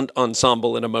Stunt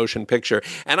Ensemble in a Motion Picture.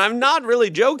 And I'm not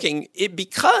really joking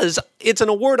because it's an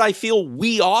award I feel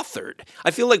we authored.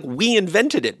 I feel like we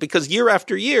invented it, because year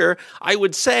after year, I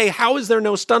would say, how is there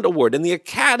no stunt award? And the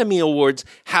Academy Awards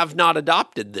have not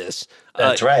adopted this.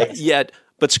 That's right. Yet.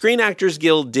 But Screen Actors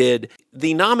Guild did.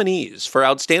 The nominees for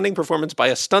Outstanding Performance by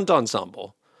a Stunt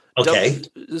Ensemble. Okay.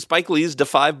 Spike Lee's Da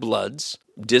 5 Bloods,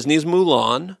 Disney's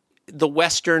Mulan, the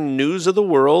Western News of the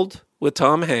World with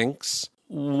Tom Hanks,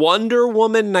 Wonder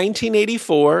Woman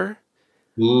 1984.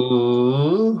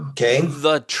 Ooh, okay.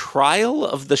 The Trial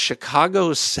of the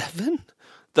Chicago 7.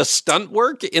 The stunt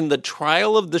work in the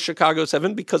Trial of the Chicago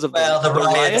 7 because of the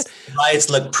riot. Riots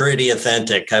look pretty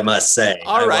authentic, I must say.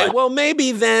 All right. Well,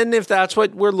 maybe then, if that's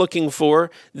what we're looking for,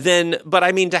 then, but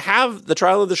I mean, to have the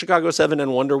Trial of the Chicago 7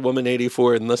 and Wonder Woman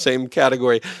 84 in the same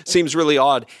category seems really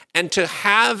odd. And to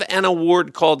have an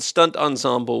award called Stunt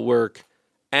Ensemble Work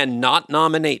and not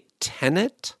nominate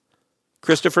Tenet,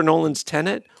 Christopher Nolan's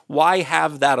Tenet, why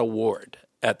have that award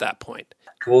at that point?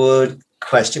 Good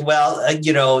question. Well,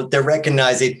 they're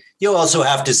recognizing you also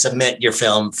have to submit your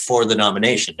film for the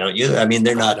nomination, don't you? I mean,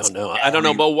 they're not. I don't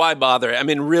know, but why bother? I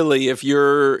mean, really, if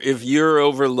you're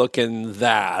overlooking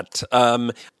that,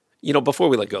 before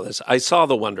we let go of this, I saw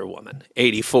the Wonder Woman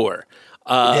 84.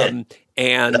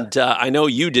 And I know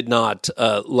you did not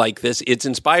like this. It's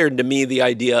inspired to me the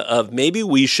idea of maybe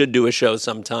we should do a show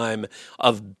sometime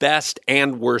of best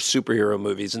and worst superhero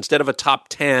movies. Instead of a top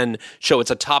 10 show,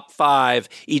 it's a top 5,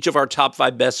 each of our top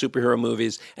 5 best superhero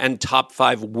movies and top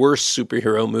 5 worst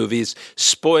superhero movies.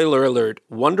 Spoiler alert,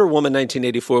 Wonder Woman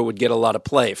 1984 would get a lot of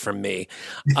play from me.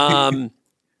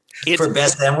 For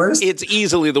best and worst? It's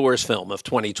easily the worst film of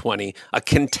 2020. A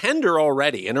contender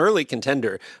already, an early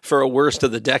contender for a worst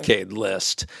of the decade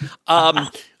list.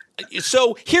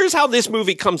 So here's how this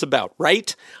movie comes about,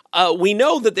 right? We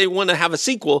know that they want to have a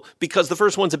sequel because the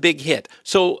first one's a big hit.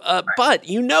 So, but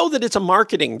that it's a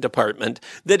marketing department,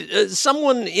 that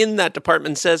someone in that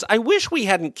department says, I wish we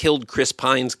hadn't killed Chris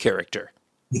Pine's character.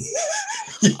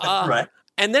 Right.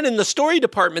 And then in the story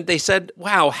department, they said,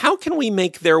 wow, how can we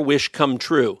make their wish come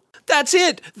true? That's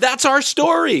it. That's our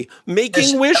story.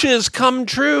 Making wishes come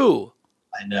true.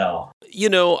 I know.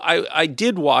 I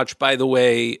did watch, by the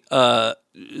way,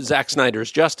 Zack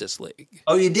Snyder's Justice League.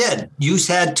 Oh, you did? You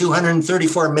had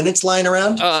 234 minutes lying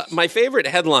around? My favorite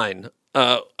headline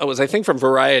was, I think, from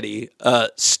Variety,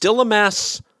 still a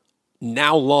mess,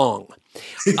 now long.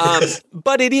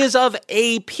 But it is of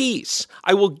a piece.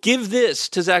 I will give this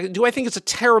to Zack. Do I think it's a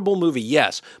terrible movie?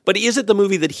 Yes. But is it the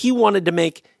movie that he wanted to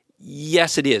make?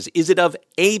 Yes, it is. Is it of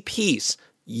a piece?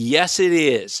 Yes, it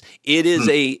is. It is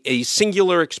a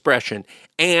singular expression.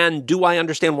 And do I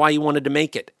understand why he wanted to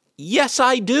make it? Yes,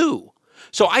 I do.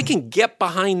 So I can get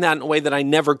behind that in a way that I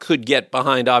never could get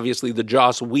behind, obviously, the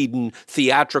Joss Whedon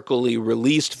theatrically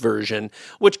released version,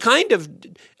 which kind of,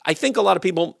 I think a lot of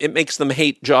people, it makes them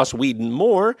hate Joss Whedon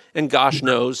more, and gosh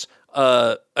knows,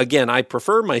 again, I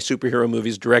prefer my superhero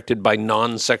movies directed by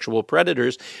non-sexual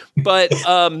predators, but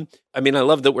I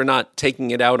love that we're not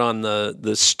taking it out on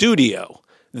the studio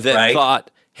that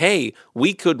thought, hey,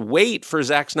 we could wait for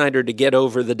Zack Snyder to get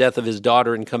over the death of his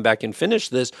daughter and come back and finish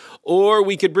this, or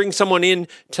we could bring someone in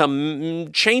to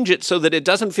change it so that it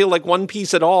doesn't feel like one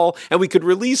piece at all, and we could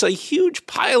release a huge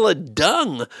pile of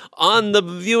dung on the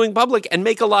viewing public and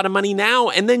make a lot of money now,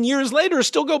 and then years later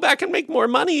still go back and make more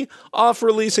money off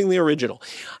releasing the original.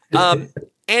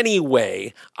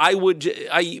 Anyway,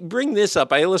 I bring this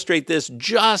up, I illustrate this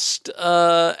just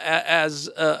as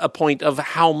a point of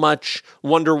how much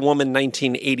Wonder Woman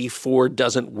 1984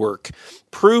 doesn't work.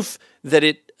 Proof that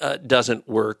it doesn't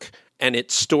work, and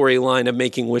its storyline of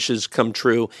making wishes come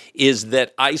true is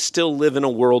that I still live in a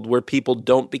world where people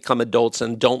don't become adults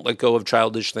and don't let go of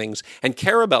childish things and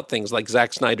care about things like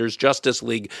Zack Snyder's Justice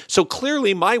League. So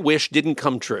clearly my wish didn't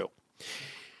come true.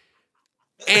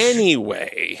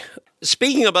 Anyway,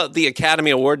 speaking about the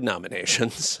Academy Award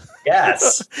nominations.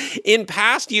 Yes. In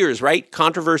past years, right,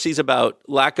 controversies about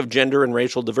lack of gender and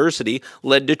racial diversity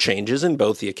led to changes in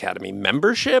both the Academy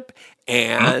membership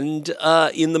and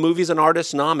in the movies and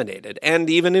artists nominated, and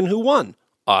even in who won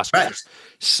Oscars. Right.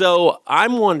 So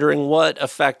I'm wondering what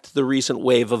effect the recent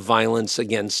wave of violence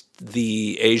against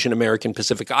the Asian American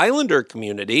Pacific Islander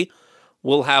community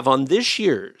will have on this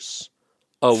year's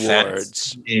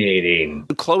awards. Fascinating.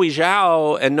 Chloe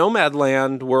Zhao and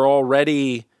Nomadland were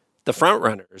already the front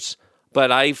runners,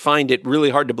 but I find it really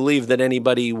hard to believe that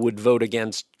anybody would vote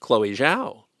against Chloe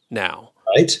Zhao now.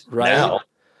 Right? Now.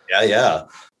 Yeah.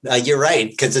 You're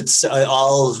right, because it's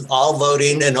all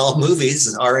voting and all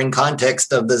movies are in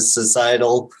context of the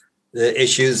societal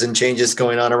issues and changes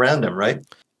going on around them, right?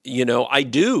 You know, I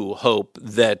do hope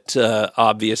that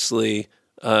obviously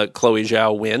Chloe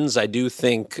Zhao wins. I do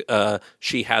think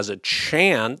she has a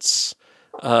chance,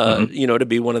 to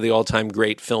be one of the all-time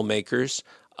great filmmakers.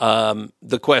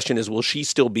 The question is, will she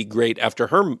still be great after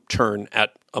her turn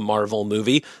at a Marvel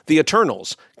movie? The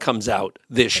Eternals comes out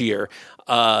this year.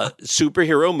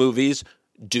 Superhero movies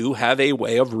do have a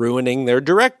way of ruining their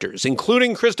directors,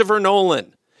 including Christopher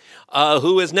Nolan,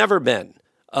 who has never been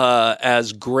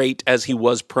as great as he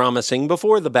was promising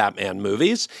before the Batman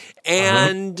movies.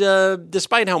 And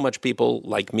despite how much people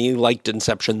like me liked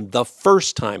Inception the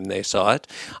first time they saw it,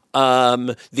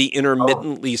 the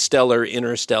intermittently stellar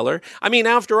Interstellar. I mean,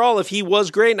 after all, if he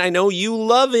was great, and I know you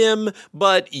love him,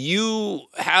 but you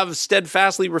have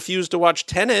steadfastly refused to watch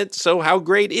Tenet, so how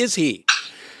great is he?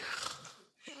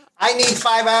 I need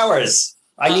 5 hours.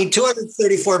 I need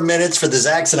 234 minutes for the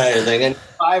Zack Snyder thing and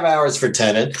 5 hours for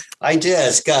Tenet. I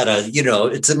just gotta,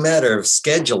 it's a matter of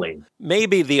scheduling.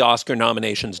 Maybe the Oscar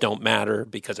nominations don't matter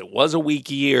because it was a weak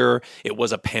year. It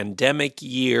was a pandemic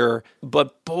year.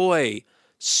 But boy,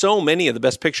 so many of the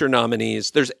Best Picture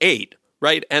nominees, there's 8,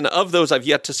 right? And of those, I've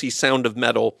yet to see Sound of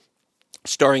Metal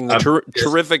starring the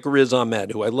terrific Riz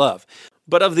Ahmed, who I love.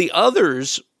 But of the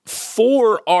others,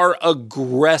 4 are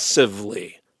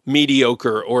aggressively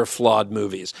mediocre or flawed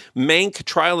movies. Mank,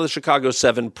 Trial of the Chicago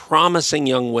 7, Promising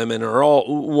Young Women are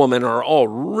all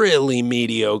really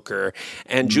mediocre.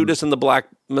 And Judas and the Black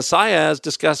Messiah, as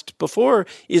discussed before,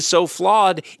 is so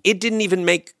flawed, it didn't even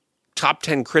make top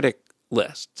 10 critic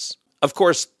lists. Of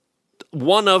course,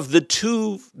 one of the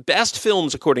 2 best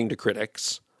films, according to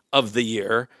critics, of the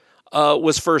year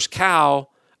was First Cow,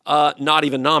 not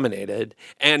even nominated,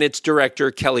 and its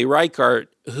director, Kelly Reichardt,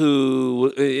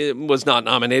 who was not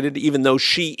nominated, even though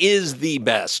she is the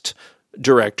best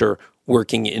director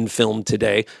working in film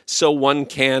today. So one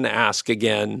can ask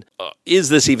again, is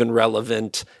this even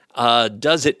relevant?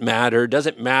 Does it matter? Does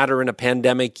it matter in a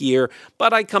pandemic year?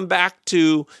 But I come back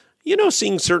to,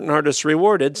 seeing certain artists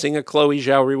rewarded, seeing a Chloe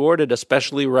Zhao rewarded,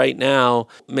 especially right now,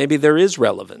 maybe there is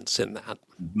relevance in that.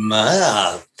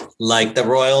 Like the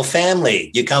royal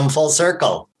family, you come full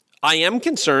circle. I am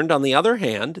concerned, on the other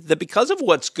hand, that because of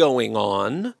what's going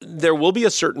on, there will be a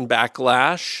certain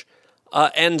backlash,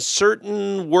 and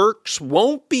certain works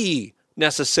won't be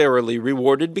necessarily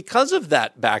rewarded because of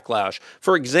that backlash.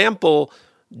 For example,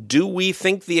 do we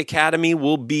think the Academy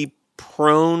will be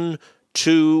prone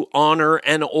to honor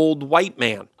an old white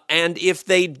man? And if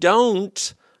they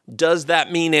don't, does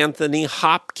that mean Anthony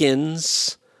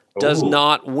Hopkins does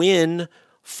not win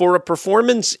for a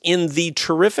performance in the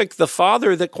terrific The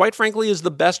Father that, quite frankly, is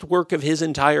the best work of his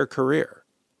entire career?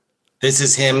 This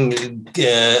is him,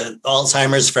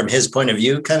 Alzheimer's from his point of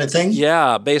view kind of thing?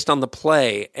 Yeah, based on the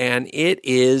play. And it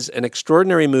is an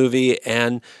extraordinary movie,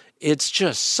 and it's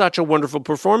just such a wonderful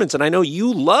performance. And I know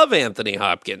you love Anthony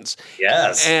Hopkins.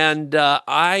 Yes. And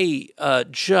I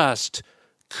just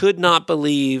could not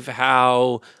believe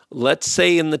how, let's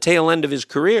say in the tail end of his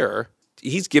career,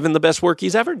 he's given the best work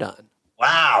he's ever done.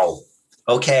 Wow.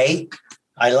 Okay.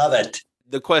 I love it.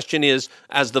 The question is,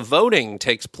 as the voting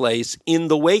takes place in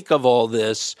the wake of all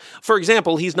this, for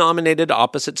example, he's nominated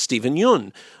opposite Steven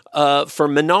Yeun for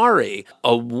Minari,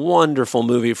 a wonderful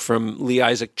movie from Lee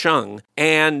Isaac Chung.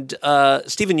 And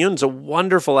Steven Yeun's a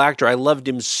wonderful actor. I loved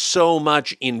him so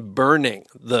much in Burning,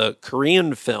 the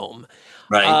Korean film.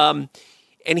 Right.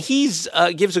 And he's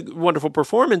gives a wonderful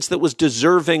performance that was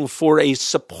deserving for a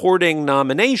supporting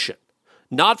nomination,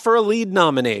 not for a lead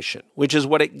nomination, which is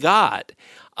what it got.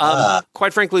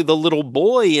 Quite frankly, the little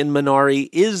boy in Minari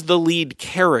is the lead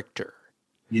character.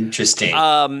 Interesting.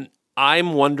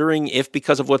 I'm wondering if,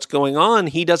 because of what's going on,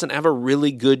 he doesn't have a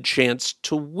really good chance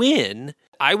to win.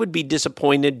 I would be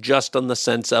disappointed just on the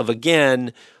sense of,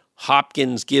 again,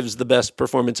 Hopkins gives the best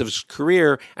performance of his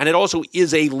career, and it also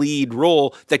is a lead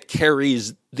role that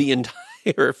carries the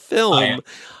entire film.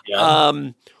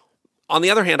 On the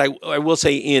other hand, I will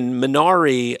say in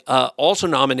Minari, also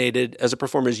nominated as a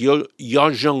performer is Ya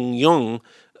Jung-young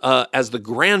as the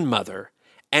grandmother,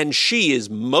 and she is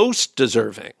most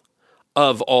deserving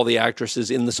of all the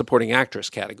actresses in the supporting actress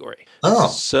category.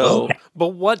 But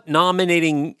what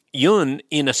nominating Yun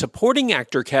in a supporting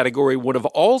actor category would have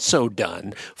also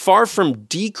done, far from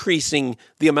decreasing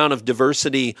the amount of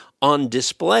diversity on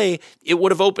display, it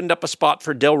would have opened up a spot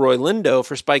for Delroy Lindo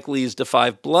for Spike Lee's Da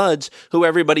 5 Bloods, who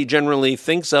everybody generally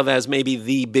thinks of as maybe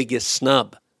the biggest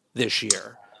snub this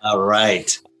year. All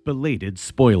right. Belated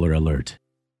spoiler alert.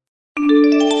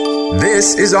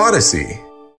 This is Odyssey.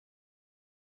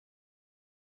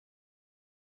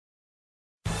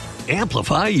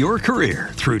 Amplify your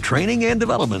career through training and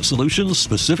development solutions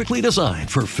specifically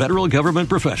designed for federal government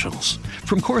professionals.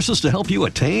 From courses to help you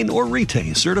attain or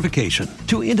retain certification,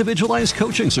 to individualized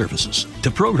coaching services,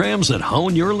 to programs that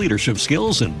hone your leadership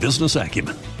skills and business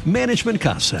acumen, Management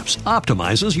Concepts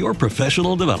optimizes your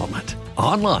professional development.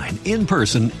 Online, in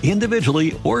person,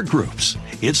 individually, or groups,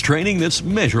 it's training that's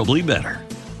measurably better.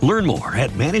 Learn more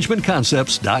at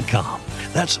managementconcepts.com.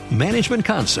 That's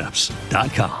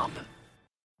managementconcepts.com.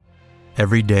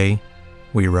 Every day,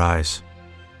 we rise,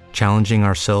 challenging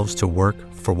ourselves to work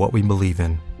for what we believe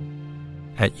in.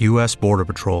 At U.S. Border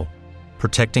Patrol,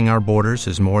 protecting our borders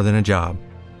is more than a job.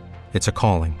 It's a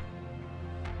calling.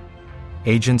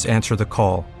 Agents answer the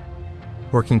call,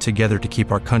 working together to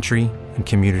keep our country and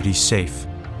communities safe.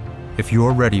 If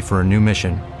you're ready for a new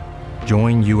mission,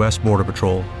 join U.S. Border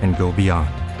Patrol and go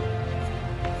beyond.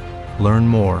 Learn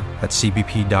more at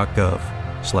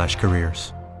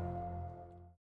cbp.gov/careers.